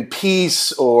Live in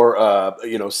Peace or,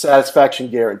 Satisfaction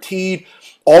Guaranteed,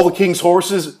 All the King's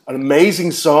Horses, an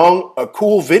amazing song, a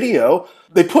cool video.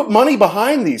 They put money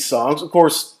behind these songs. Of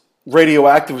course,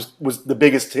 Radioactive was the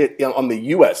biggest hit on the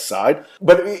U.S. side.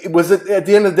 But it was at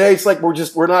the end of the day, it's like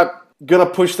we're not going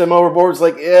to push them overboard. It's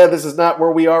like, this is not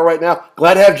where we are right now.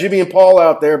 Glad to have Jimmy and Paul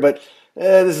out there, but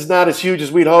this is not as huge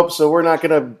as we'd hoped, so we're not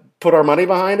going to put our money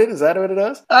behind it. Is that what it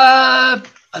is?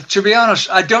 To be honest,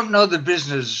 I don't know the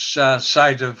business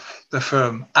side of The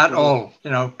Firm at all.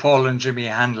 Paul and Jimmy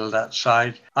handled that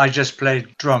side. I just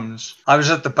played drums. I was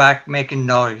at the back making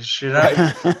noise,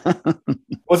 Right.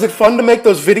 Was it fun to make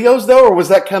those videos, though, or was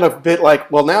that kind of bit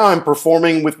like, well, now I'm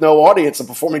performing with no audience. I'm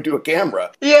performing to a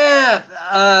camera? Yeah.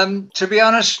 To be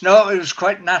honest, no, it was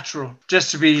quite natural just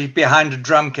to be behind a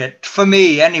drum kit. For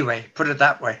me, anyway, put it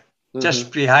that way. Mm-hmm.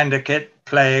 Just behind a kit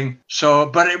playing. So,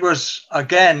 but it was,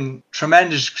 again,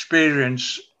 tremendous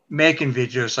experience making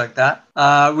videos like that.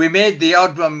 We made the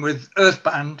odd one with Earth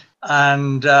Band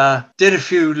and did a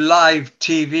few live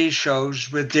TV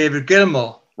shows with David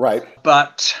Gilmour. Right.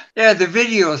 But yeah, the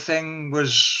video thing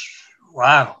was,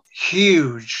 wow,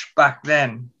 huge back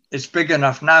then. it's big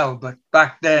enough now, but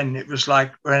back then it was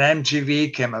like when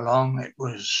MTV came along, it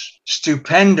was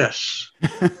stupendous.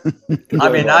 I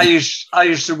mean, I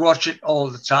used to watch it all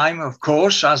the time, of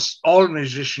course, as all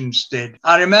musicians did.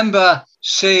 I remember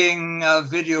seeing a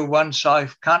video once. I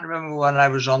can't remember when I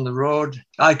was on the road.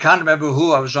 I can't remember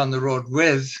who I was on the road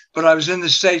with, but I was in the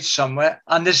States somewhere,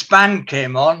 and this band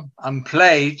came on and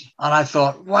played, and I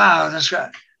thought, wow, that's great.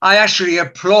 I actually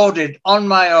applauded on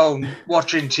my own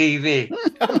watching TV.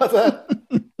 How about that?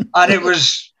 And it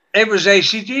was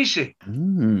AC/DC.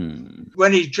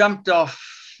 When he jumped off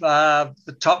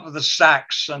the top of the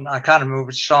stacks, and I can't remember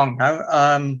which song now.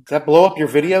 Does that blow up your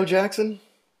video, Jackson?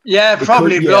 Yeah,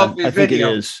 probably blow up your video. I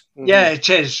think it is. Mm-hmm. Yeah, it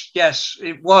is. Yes,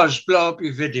 it was blow up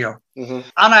your video. Mm-hmm.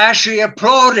 And I actually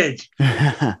applauded.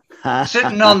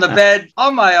 Sitting on the bed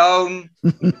on my own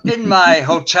in my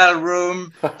hotel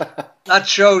room. That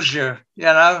shows you,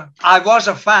 I was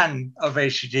a fan of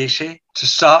AC/DC to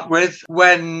start with.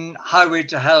 When Highway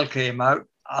to Hell came out,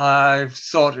 I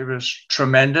thought it was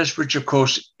tremendous, which of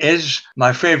course is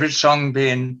my favorite song,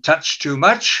 being Touch Too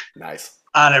Much. Nice.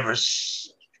 And it was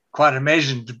quite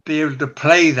amazing to be able to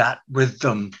play that with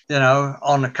them,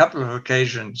 on a couple of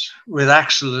occasions with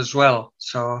Axl as well.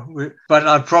 But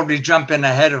I'd probably jump in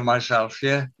ahead of myself.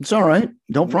 Yeah. It's all right.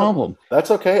 No problem.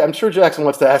 That's okay. I'm sure Jackson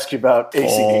wants to ask you about AC/DC.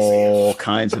 All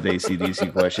kinds of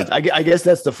AC/DC questions. I guess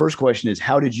that's the first question is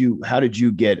how did you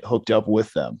get hooked up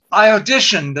with them? I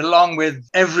auditioned along with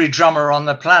every drummer on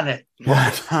the planet.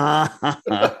 Believe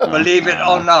it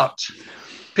or not.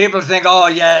 People think, oh,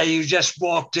 yeah, you just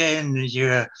walked in.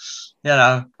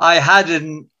 I had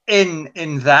an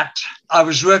in that. I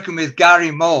was working with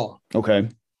Gary Moore. Okay.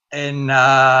 In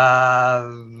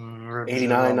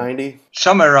 89, 90?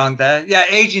 Somewhere around there. Yeah,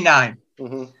 89.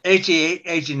 Mm-hmm. 88,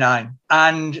 89.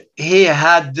 And he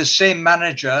had the same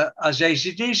manager as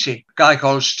AC/DC, a guy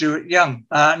called Stuart Young.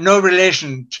 No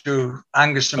relation to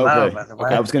Angus and Mal, by the way.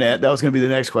 Okay. That was gonna be the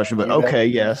next question, but okay,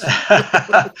 yes.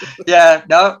 Yeah,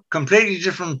 no, completely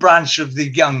different branch of the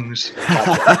Youngs.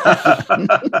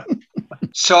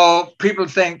 So people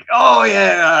think, oh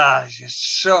yeah,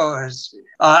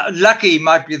 lucky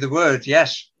might be the word,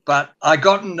 yes. But I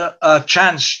got a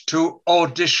chance to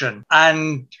audition,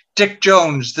 and Dick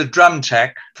Jones, the drum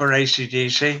tech for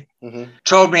AC/DC,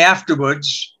 told me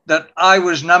afterwards that I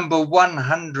was number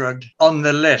 100 on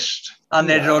the list. And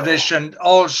they'd auditioned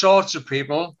all sorts of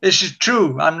people. This is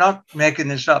true. I'm not making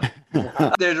this up.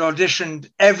 They'd auditioned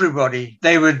everybody.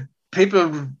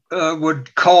 People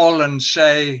would call and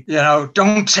say,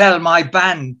 don't tell my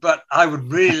band, but I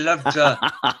would really love to.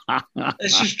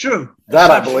 This is true.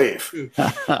 That I believe.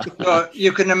 So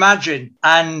you can imagine.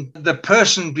 And the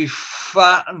person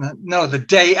the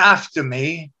day after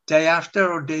me, day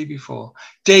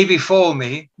before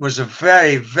me was a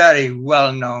very, very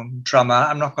well-known drummer.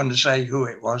 I'm not going to say who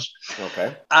it was.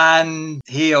 Okay. And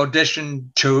he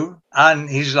auditioned too. And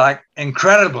he's like,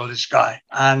 incredible, this guy.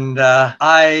 And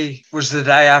I was the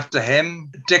day after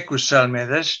him. Dick was telling me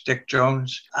this, Dick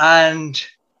Jones. And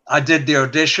I did the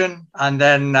audition. And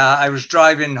then I was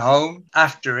driving home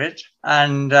after it.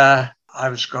 And I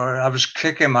was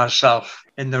kicking myself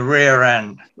in the rear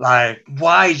end. Like,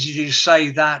 why did you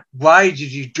say that? Why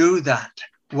did you do that?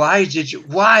 Why?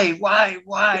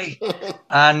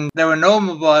 And there were no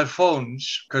mobile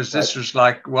phones because this was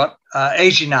like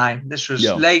 89. This was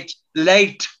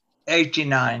late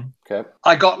 89. Okay.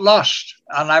 I got lost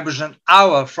and I was an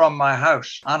hour from my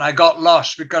house and I got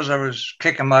lost because I was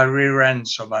kicking my rear end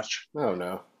so much. Oh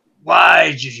no.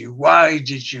 Why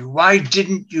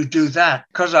didn't you do that?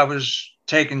 Because I was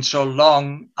taking so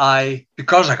long,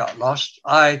 because I got lost,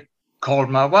 I called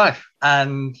my wife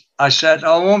and I said,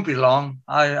 I won't be long.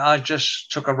 I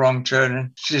just took a wrong turn.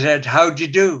 And she said, how'd you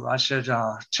do? I said,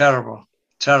 oh, terrible.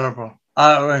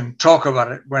 I'll talk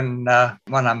about it when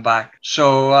I'm back.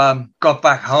 So got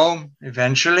back home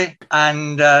eventually,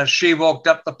 and she walked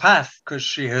up the path because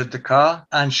she heard the car,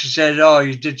 and she said, oh,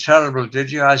 you did terrible,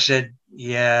 did you? I said,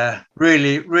 yeah,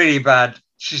 really, really bad.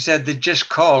 She said, they just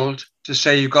called to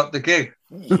say you got the gig.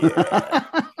 Yeah.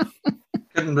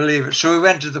 Couldn't believe it. So we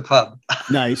went to the pub.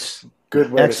 Nice.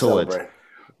 Good way Excellent. to celebrate.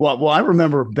 Well, I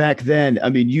remember back then, I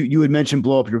mean, you had mentioned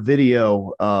blow up your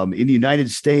video. In the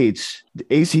United States,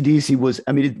 AC/DC was,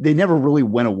 I mean, they never really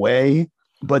went away,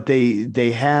 but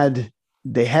they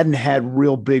hadn't had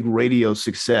real big radio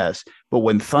success. But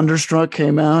when Thunderstruck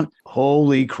came out,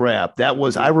 holy crap.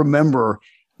 I remember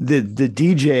the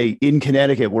DJ in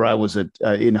Connecticut where I was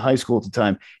in high school at the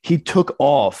time, he took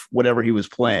off whatever he was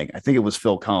playing. I think it was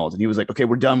Phil Collins. And he was like, okay,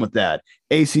 we're done with that.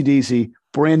 AC/DC,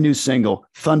 brand new single,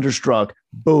 Thunderstruck,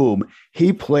 boom.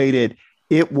 He played it.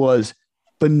 It was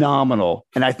phenomenal.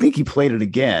 And I think he played it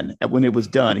again when it was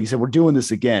done. He said, we're doing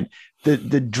this again.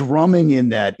 The drumming in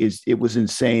that it was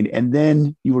insane. And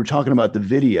then you were talking about the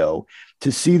video,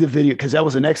 to see the video, because that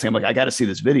was the next thing. I'm like, I got to see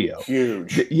this video.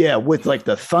 Huge. Yeah, with like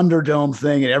the Thunderdome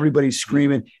thing and everybody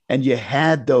screaming. And you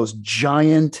had those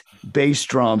giant bass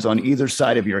drums on either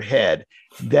side of your head.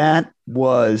 That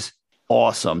was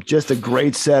awesome. Just a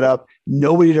great setup.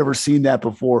 Nobody had ever seen that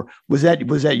before. Was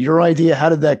that your idea? How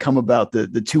did that come about? The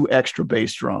 2 extra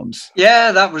bass drums?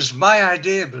 Yeah, that was my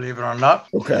idea, believe it or not.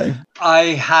 Okay. I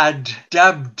had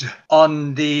dubbed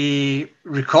on the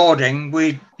recording.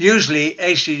 We usually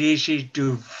AC/DC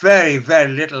do very,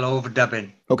 very little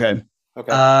overdubbing. Okay.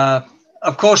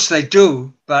 Of course they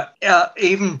do, but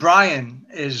even Brian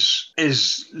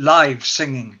is live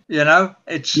singing. You know,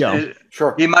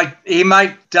 Sure. He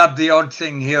might dub the odd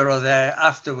thing here or there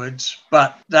afterwards,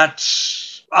 but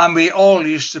and we all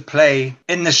used to play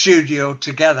in the studio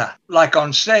together, like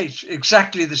on stage,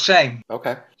 exactly the same.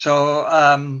 Okay. So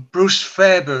Bruce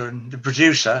Fairburn, the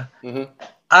producer,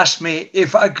 asked me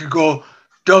if I could go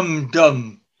dum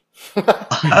dum.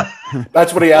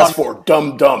 That's what he asked for.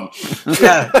 Dum dum.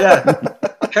 Yeah.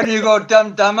 Can you go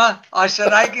dum dumber? I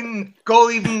said I can go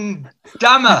even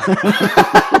dumber.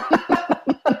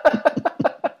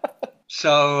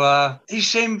 So he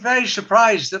seemed very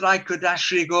surprised that I could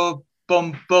actually go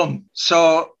bum bum.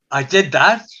 So I did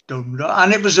that, dum dum,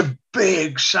 and it was a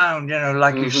big sound, you know,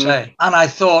 like you say. And I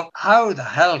thought, how the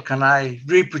hell can I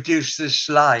reproduce this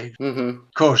live? Of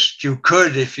course, you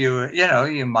could if you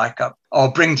mic up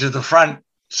or bring to the front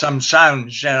some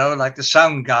sounds, you know, like the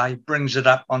sound guy brings it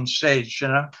up on stage, you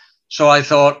know. So I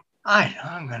thought,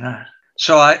 I'm gonna.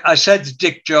 So I said to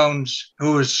Dick Jones,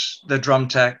 who was the drum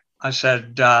tech, I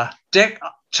said, Dick,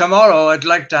 tomorrow I'd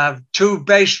like to have 2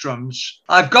 bass drums.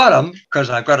 I've got them because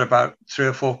I've got about 3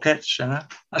 or 4 kits, you know.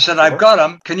 I said, I've got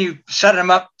them. Can you set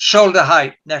them up shoulder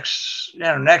height next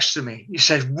to me? He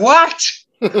said, what?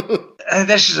 And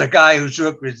this is a guy who's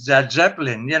worked with Led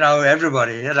Zeppelin, you know,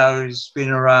 everybody, you know, who's been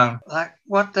around. Like,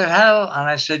 what the hell? And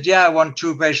I said, yeah, I want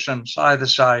 2 bass drums either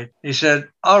side. He said,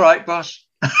 all right, boss.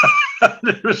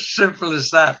 It was simple as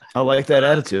that. I like that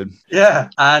attitude. Yeah.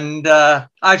 And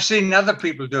I've seen other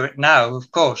people do it now,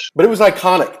 of course. But it was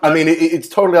iconic. I mean, it's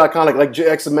totally iconic. Like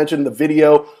JX mentioned, the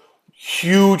video,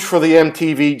 huge for the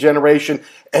MTV generation.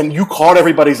 And you caught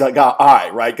everybody's eye,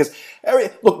 right? Because,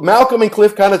 look, Malcolm and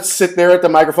Cliff kind of sit there at the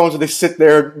microphones, and they sit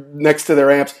there next to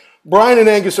their amps. Brian and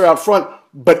Angus are out front,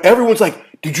 but everyone's like,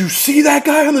 did you see that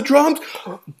guy on the drums?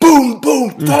 Boom, boom,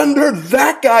 thunder.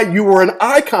 That guy, you were an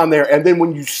icon there. And then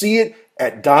when you see it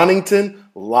at Donington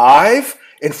live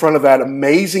in front of that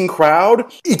amazing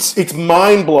crowd, it's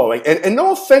mind-blowing. And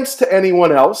no offense to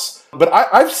anyone else, but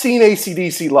I've seen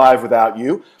AC/DC live without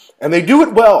you, and they do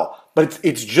it well. But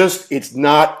it's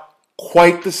not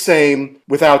quite the same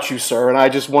without you, sir. And I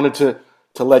just wanted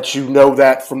to let you know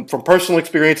that from personal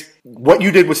experience, what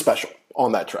you did was special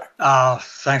on that track. Oh,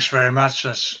 thanks very much.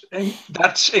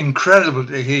 That's incredible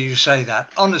to hear you say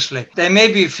that. Honestly, there may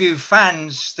be a few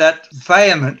fans that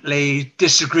vehemently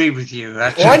disagree with you.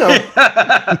 Actually. Well, I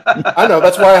know. I know.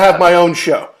 That's why I have my own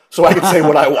show, so I can say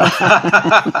what I want.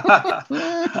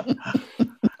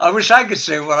 I wish I could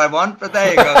say what I want, but there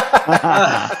you go.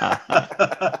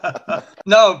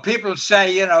 No, people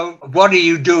say, you know, what are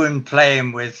you doing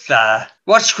playing with,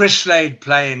 what's Chris Slade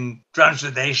playing drums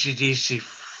with AC/DC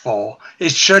for?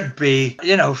 It should be,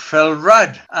 you know, Phil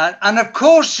Rudd. And of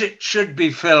course it should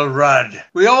be Phil Rudd.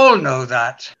 We all know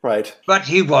that. Right. But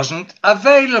he wasn't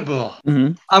available.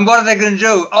 And what are they going to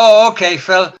do? Oh, okay,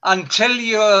 Phil, until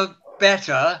you're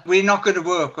better, we're not going to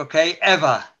work, okay,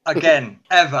 ever again,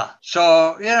 ever.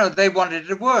 So, you know, they wanted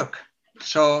to work.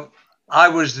 So I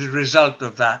was the result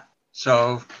of that.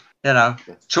 So, you know,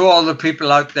 to all the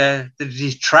people out there, the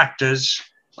detractors,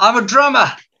 I'm a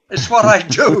drummer. It's what I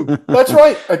do. That's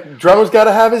right. A drummer's got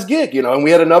to have his gig, you know. And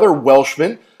we had another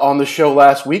Welshman on the show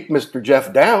last week, Mr.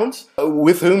 Jeff Downs,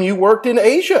 with whom you worked in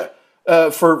Asia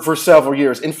for several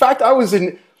years. In fact, I was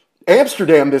in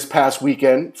Amsterdam this past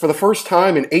weekend for the first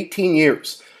time in 18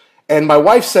 years. And my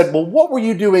wife said, well, what were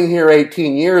you doing here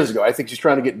 18 years ago? I think she's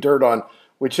trying to get dirt on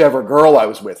whichever girl I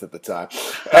was with at the time.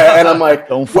 And I'm like,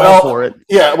 don't fall for it.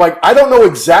 Yeah, like, I don't know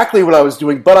exactly what I was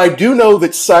doing, but I do know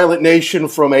that Silent Nation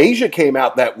from Asia came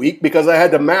out that week because I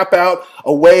had to map out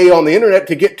a way on the internet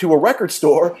to get to a record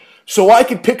store so I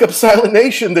could pick up Silent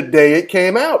Nation the day it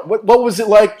came out. What was it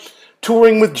like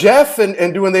touring with Jeff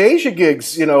and doing the Asia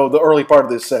gigs, you know, the early part of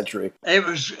this century? It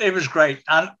was great.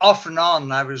 And off and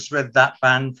on, I was with that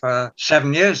band for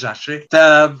 7 years, actually.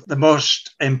 The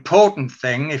most important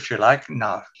thing, if you like,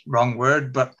 no, wrong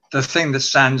word, but the thing that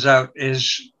stands out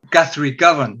is Guthrie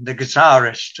Govan, the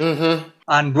guitarist, Mm-hmm.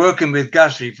 and working with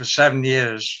Guthrie for 7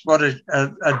 years. What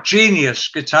a genius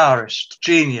guitarist,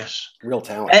 genius. Real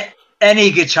talent.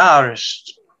 Any guitarist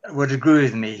would agree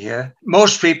with me here.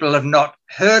 Most people have not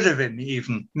heard of him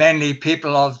even, mainly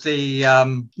people of the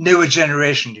newer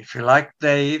generation, if you like.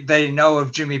 They know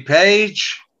of Jimmy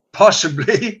Page,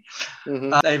 possibly.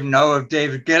 Mm-hmm. They know of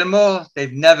David Gilmour.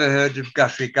 They've never heard of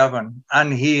Guthrie Govan.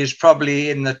 And he is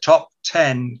probably in the top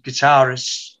 10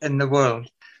 guitarists in the world.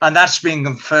 And that's been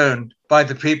confirmed by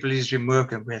the people he's been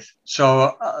working with.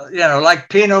 So, like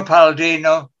Pino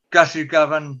Palladino, Guthrie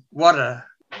Govan, what a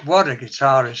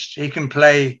guitarist. He can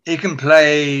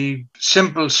play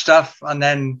simple stuff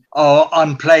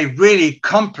and play really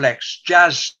complex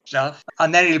jazz stuff,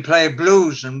 and then he'll play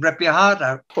blues and rip your heart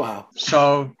out. Wow.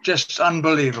 So just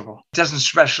unbelievable. Doesn't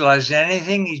specialize in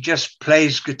anything. He just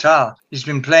plays guitar. He's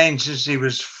been playing since he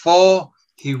was 4.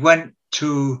 He went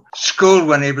to school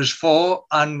when he was 4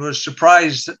 and was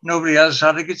surprised that nobody else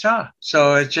had a guitar.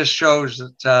 So it just shows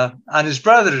that, and his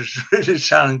brother is really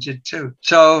talented too.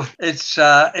 So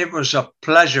it was a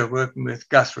pleasure working with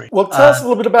Guthrie. Well, tell us a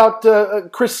little bit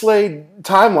about Chris Slade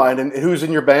timeline and who's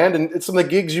in your band and some of the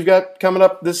gigs you've got coming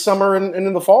up this summer and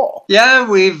in the fall. Yeah,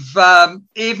 we've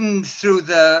even through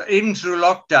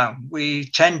lockdown, we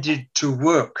tended to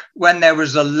work when there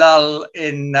was a lull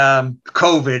in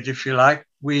COVID, if you like.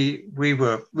 We've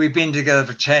been together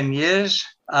for 10 years.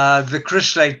 The Chris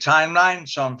Slade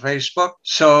Timeline's on Facebook.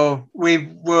 So we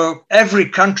work every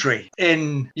country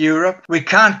in Europe. We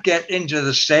can't get into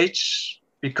the States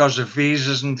because of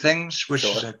visas and things, which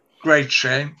is a great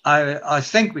shame. I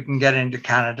think we can get into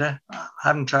Canada. I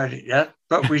haven't tried it yet,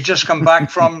 but we just come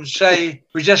back from Spain,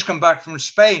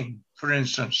 for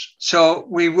instance. So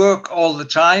we work all the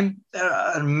time.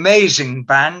 They're an amazing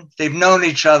band. They've known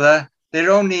each other. They're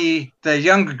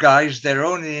younger guys. They're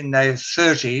only in their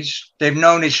 30s. They've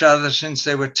known each other since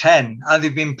they were 10, and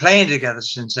they've been playing together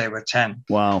since they were 10.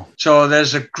 Wow. So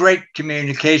there's a great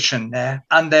communication there,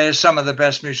 and they're some of the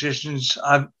best musicians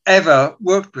I've ever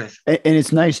worked with. And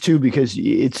it's nice too, because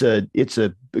it's a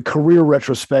career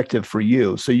retrospective for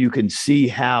you. So you can see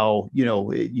how,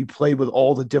 you played with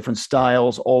all the different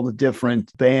styles, all the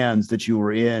different bands that you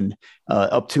were in,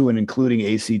 up to and including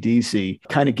AC/DC.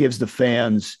 Kind of gives the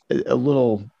fans a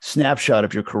little snapshot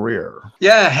of your career.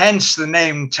 Yeah, hence the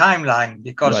name Timeline,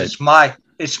 because Right. it's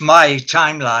my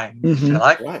timeline, if you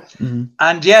like. Right. Mm-hmm.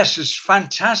 And yes, it's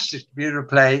fantastic to be able to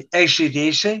play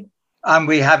AC/DC. And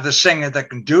we have the singer that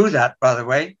can do that, by the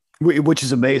way. Which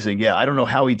is amazing. Yeah, I don't know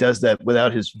how he does that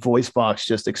without his voice box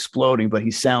just exploding, but he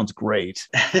sounds great.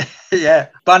 Yeah,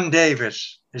 Bun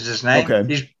Davis is his name.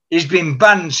 Okay. He's been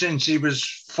Bun since he was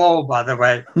 4, by the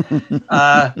way.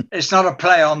 It's not a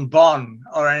play on Bon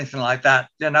or anything like that.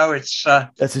 It's...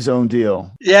 That's his own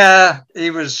deal. Yeah, he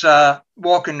was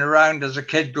walking around as a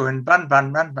kid going, Bun,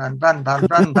 Bun, Bun, Bun, Bun, Bun,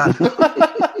 Bun, Bun.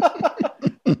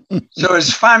 So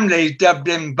his family dubbed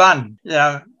him Bun,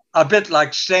 a bit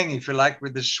like Sting, if you like,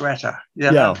 with the sweater.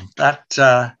 Yeah.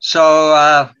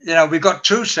 We've got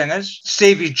 2 singers.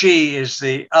 Stevie G is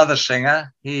the other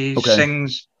singer. He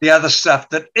sings the other stuff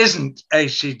that isn't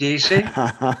AC/DC.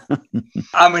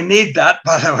 And we need that,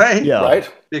 by the way. Yeah.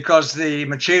 Right. Because the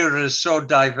material is so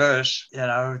diverse,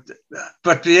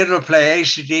 But to be able to play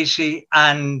AC/DC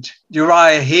and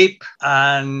Uriah Heep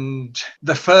and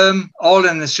The Firm all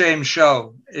in the same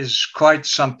show is quite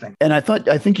something. And I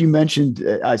think you mentioned,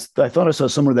 I thought I saw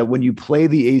somewhere that when you play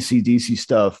the AC/DC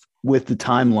stuff with the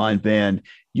Timeline band,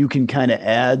 you can kind of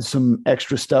add some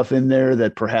extra stuff in there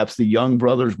that perhaps the Young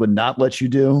Brothers would not let you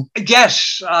do.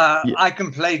 Yes, I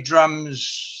can play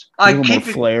drums. A little more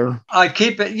flair. I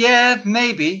keep it. Yeah,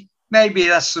 maybe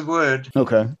that's the word.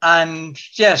 Okay. And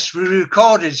yes, we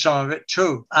recorded some of it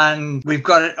too. And we've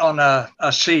got it on a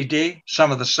CD,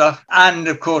 some of the stuff. And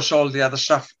of course, all the other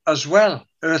stuff as well.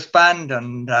 Earth Band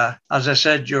and, as I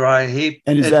said, Uriah Heep.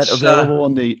 And is that available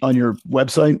on your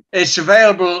website? It's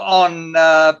available on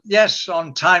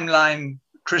Timeline,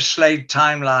 Chris Slade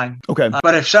Timeline. Okay.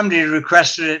 But if somebody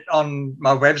requested it on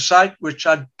my website, which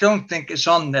I don't think is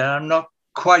on there, I'm not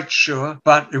quite sure,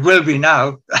 but it will be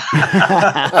now.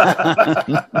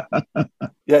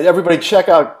 Yeah, everybody check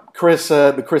out Chris,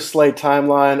 the Chris Slade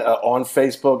Timeline on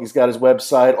Facebook. He's got his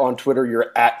website. On Twitter,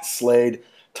 you're at Slade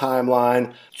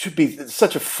Timeline. Should be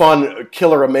such a fun,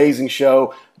 killer, amazing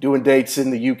show. Doing dates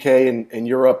in the UK and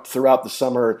Europe throughout the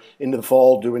summer, into the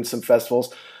fall, doing some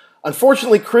festivals.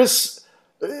 Unfortunately, Chris,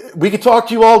 we could talk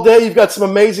to you all day. You've got some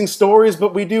amazing stories,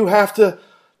 but we do have to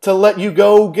let you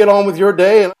go get on with your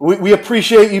day. We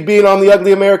appreciate you being on the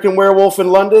Ugly American Werewolf in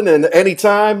London, and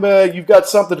anytime you've got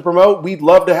something to promote, we'd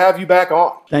love to have you back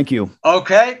on. Thank you.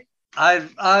 Okay.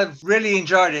 I've really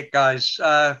enjoyed it, guys.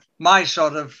 My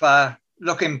sort of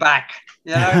looking back,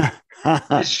 you know,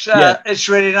 it's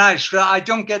really nice. I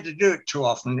don't get to do it too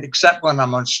often, except when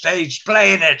I'm on stage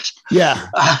playing it. Yeah.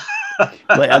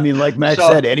 Like Max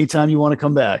said, anytime you want to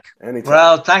come back. Anytime.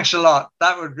 Well, thanks a lot.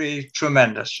 That would be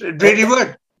tremendous. It really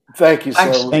would. Thank you,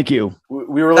 Thanks. sir. Thank you.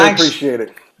 We really appreciate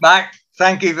it. Mac,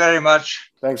 thank you very much.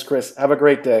 Thanks, Chris. Have a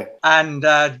great day. And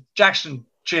Jackson,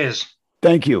 cheers.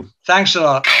 Thank you. Thanks a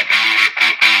lot.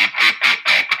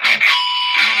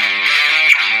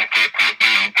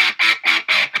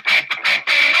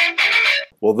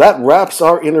 Well, that wraps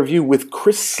our interview with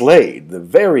Chris Slade, the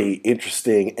very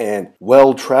interesting and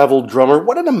well-traveled drummer.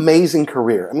 What an amazing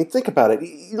career. I mean, think about it.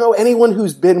 You know, anyone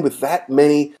who's been with that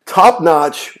many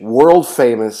top-notch,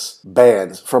 world-famous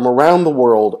bands from around the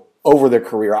world over their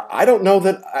career, I don't know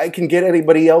that I can get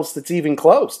anybody else that's even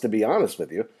close, to be honest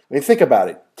with you. I mean, think about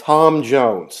it. Tom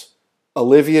Jones,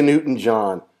 Olivia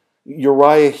Newton-John,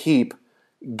 Uriah Heep,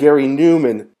 Gary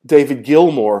Newman, David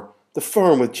Gilmour, The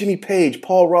Firm with Jimmy Page,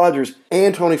 Paul Rodgers,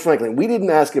 and Tony Franklin. We didn't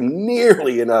ask him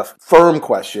nearly enough Firm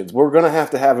questions. We're going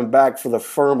to have him back for The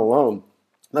Firm alone.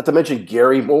 Not to mention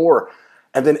Gary Moore.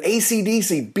 And then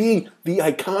AC/DC being the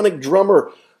iconic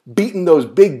drummer, beating those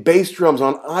big bass drums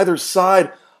on either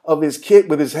side of his kit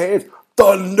with his hands.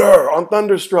 Thunder on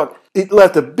Thunderstruck. It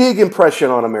left a big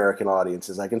impression on American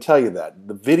audiences, I can tell you that.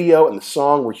 The video and the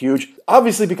song were huge,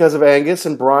 obviously because of Angus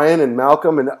and Brian and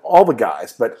Malcolm and all the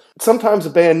guys, but sometimes a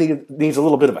band needs a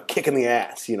little bit of a kick in the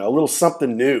ass, you know, a little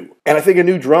something new. And I think a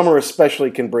new drummer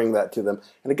especially can bring that to them.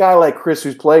 And a guy like Chris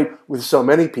who's played with so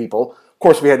many people, of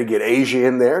course we had to get Asia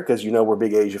in there because you know we're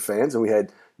big Asia fans, and we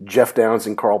had Jeff Downs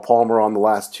and Carl Palmer on the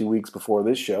last 2 weeks before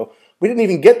this show. We didn't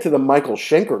even get to the Michael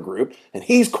Schenker group, and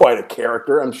he's quite a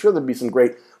character. I'm sure there'd be some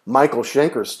great Michael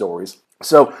Schenker stories.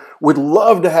 So would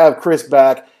love to have Chris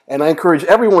back, and I encourage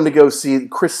everyone to go see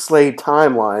Chris Slade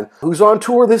Timeline, who's on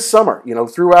tour this summer, you know,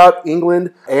 throughout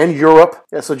England and Europe.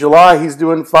 Yeah, so July, he's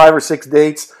doing 5 or 6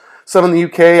 dates. Some in the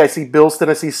UK, I see Bilston,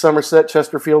 I see Somerset,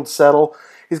 Chesterfield, Settle.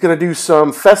 He's going to do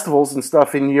some festivals and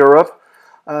stuff in Europe.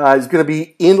 He's going to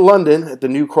be in London at the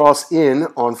New Cross Inn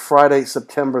on Friday,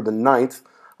 September the 9th.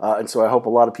 And so I hope a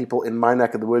lot of people in my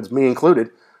neck of the woods, me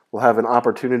included, will have an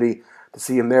opportunity to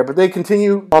see him there. But they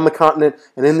continue on the continent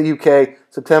and in the UK,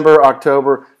 September,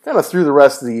 October, kind of through the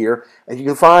rest of the year. And you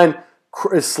can find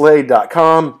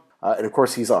chrisslade.com. And of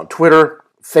course, he's on Twitter,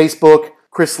 Facebook,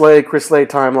 Chris Slade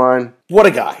Timeline. What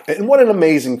a guy. And what an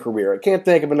amazing career. I can't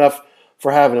thank him enough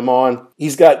for having him on.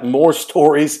 He's got more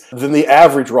stories than the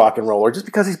average rock and roller just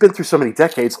because he's been through so many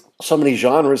decades, so many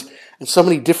genres, and so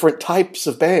many different types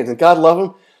of bands. And God love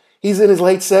him. He's in his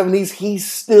late 70s. He's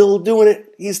still doing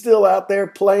it. He's still out there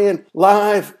playing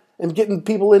live and getting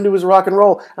people into his rock and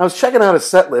roll. I was checking out his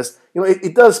set list. You know,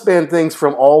 it does span things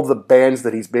from all the bands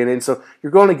that he's been in. So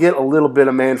you're going to get a little bit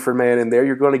of Man for Man in there.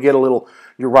 You're going to get a little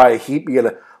Uriah Heep. You get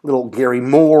a little Gary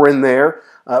Moore in there.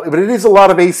 But it is a lot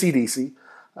of AC/DC.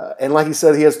 And like he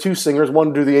said, he has 2 singers,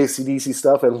 one to do the AC/DC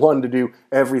stuff and one to do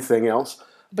everything else.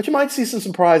 But you might see some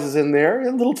surprises in there.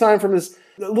 A little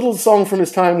song from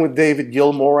his time with David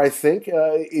Gilmour, I think,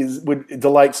 would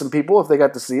delight some people if they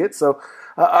got to see it. So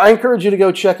I encourage you to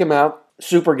go check him out.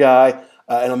 Super guy,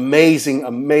 an amazing,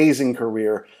 amazing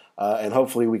career, and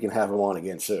hopefully we can have him on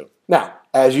again soon. Now,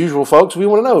 as usual, folks, we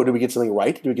want to know, did we get something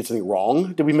right? Did we get something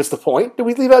wrong? Did we miss the point? Did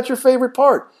we leave out your favorite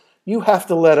part? You have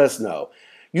to let us know.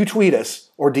 You tweet us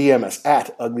or DM us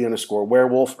at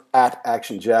ugly_werewolf, at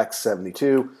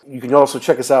actionjack72. You can also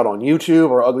check us out on YouTube.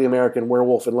 Our Ugly American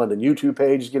Werewolf in London YouTube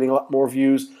page is getting a lot more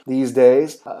views these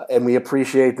days, and we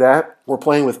appreciate that. We're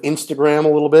playing with Instagram a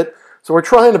little bit, so we're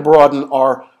trying to broaden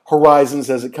our horizons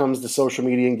as it comes to social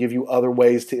media and give you other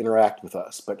ways to interact with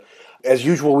us. But as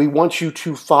usual, we want you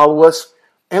to follow us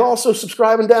and also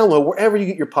subscribe and download wherever you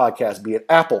get your podcast, be it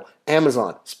Apple,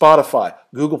 Amazon, Spotify,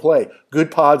 Google Play. Good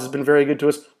Pods has been very good to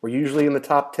us. We're usually in the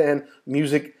top 10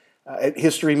 music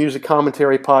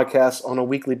commentary podcasts on a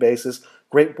weekly basis.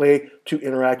 Great way to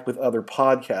interact with other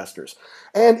podcasters.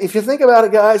 And if you think about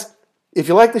it, guys, if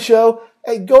you like the show,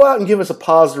 hey, go out and give us a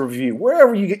positive review.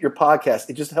 Wherever you get your podcast,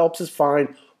 it just helps us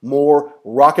find more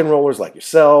rock and rollers like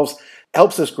yourselves,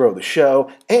 helps us grow the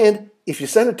show, and if you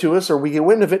send it to us or we get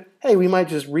wind of it, hey, we might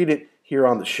just read it here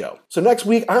on the show. So next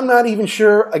week, I'm not even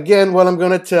sure, again, what I'm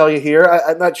going to tell you here.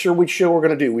 I'm not sure which show we're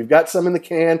going to do. We've got some in the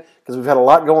can because we've had a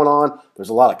lot going on. There's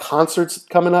a lot of concerts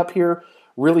coming up here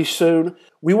really soon.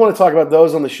 We want to talk about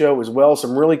those on the show as well,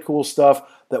 some really cool stuff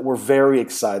that we're very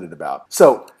excited about.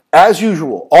 So, as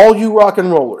usual, all you rock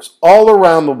and rollers all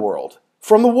around the world,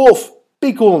 from the Wolf,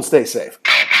 be cool and stay safe.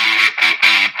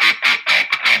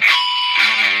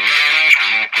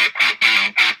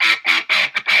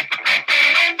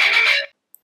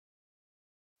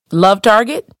 Love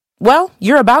Target? Well,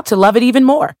 you're about to love it even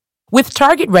more. With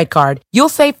Target Red Card, you'll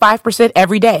save 5%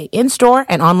 every day in-store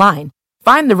and online.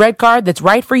 Find the Red Card that's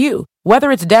right for you,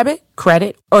 whether it's debit,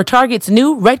 credit, or Target's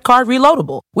new Red Card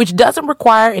Reloadable, which doesn't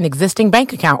require an existing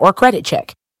bank account or credit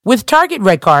check. With Target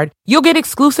Red Card, you'll get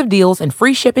exclusive deals and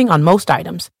free shipping on most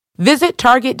items. Visit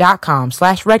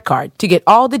target.com/redcard to get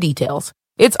all the details.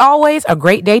 It's always a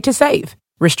great day to save.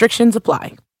 Restrictions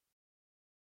apply.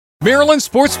 Maryland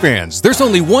sports fans, there's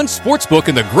only one sports book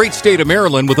in the great state of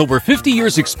Maryland with over 50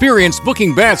 years experience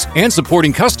booking bets and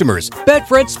supporting customers.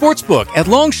 Betfred Sportsbook at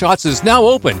Longshots is now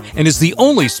open and is the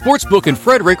only sportsbook in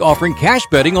Frederick offering cash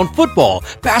betting on football,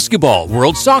 basketball,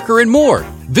 world soccer, and more.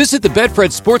 Visit the Betfred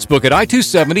Sportsbook at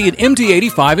I-270 and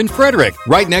MD-85 in Frederick,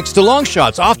 right next to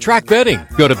Longshots off-track betting.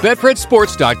 Go to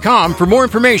betfredsports.com for more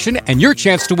information and your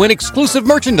chance to win exclusive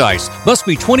merchandise. Must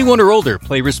be 21 or older.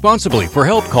 Play responsibly. For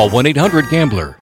help, call 1-800-GAMBLER.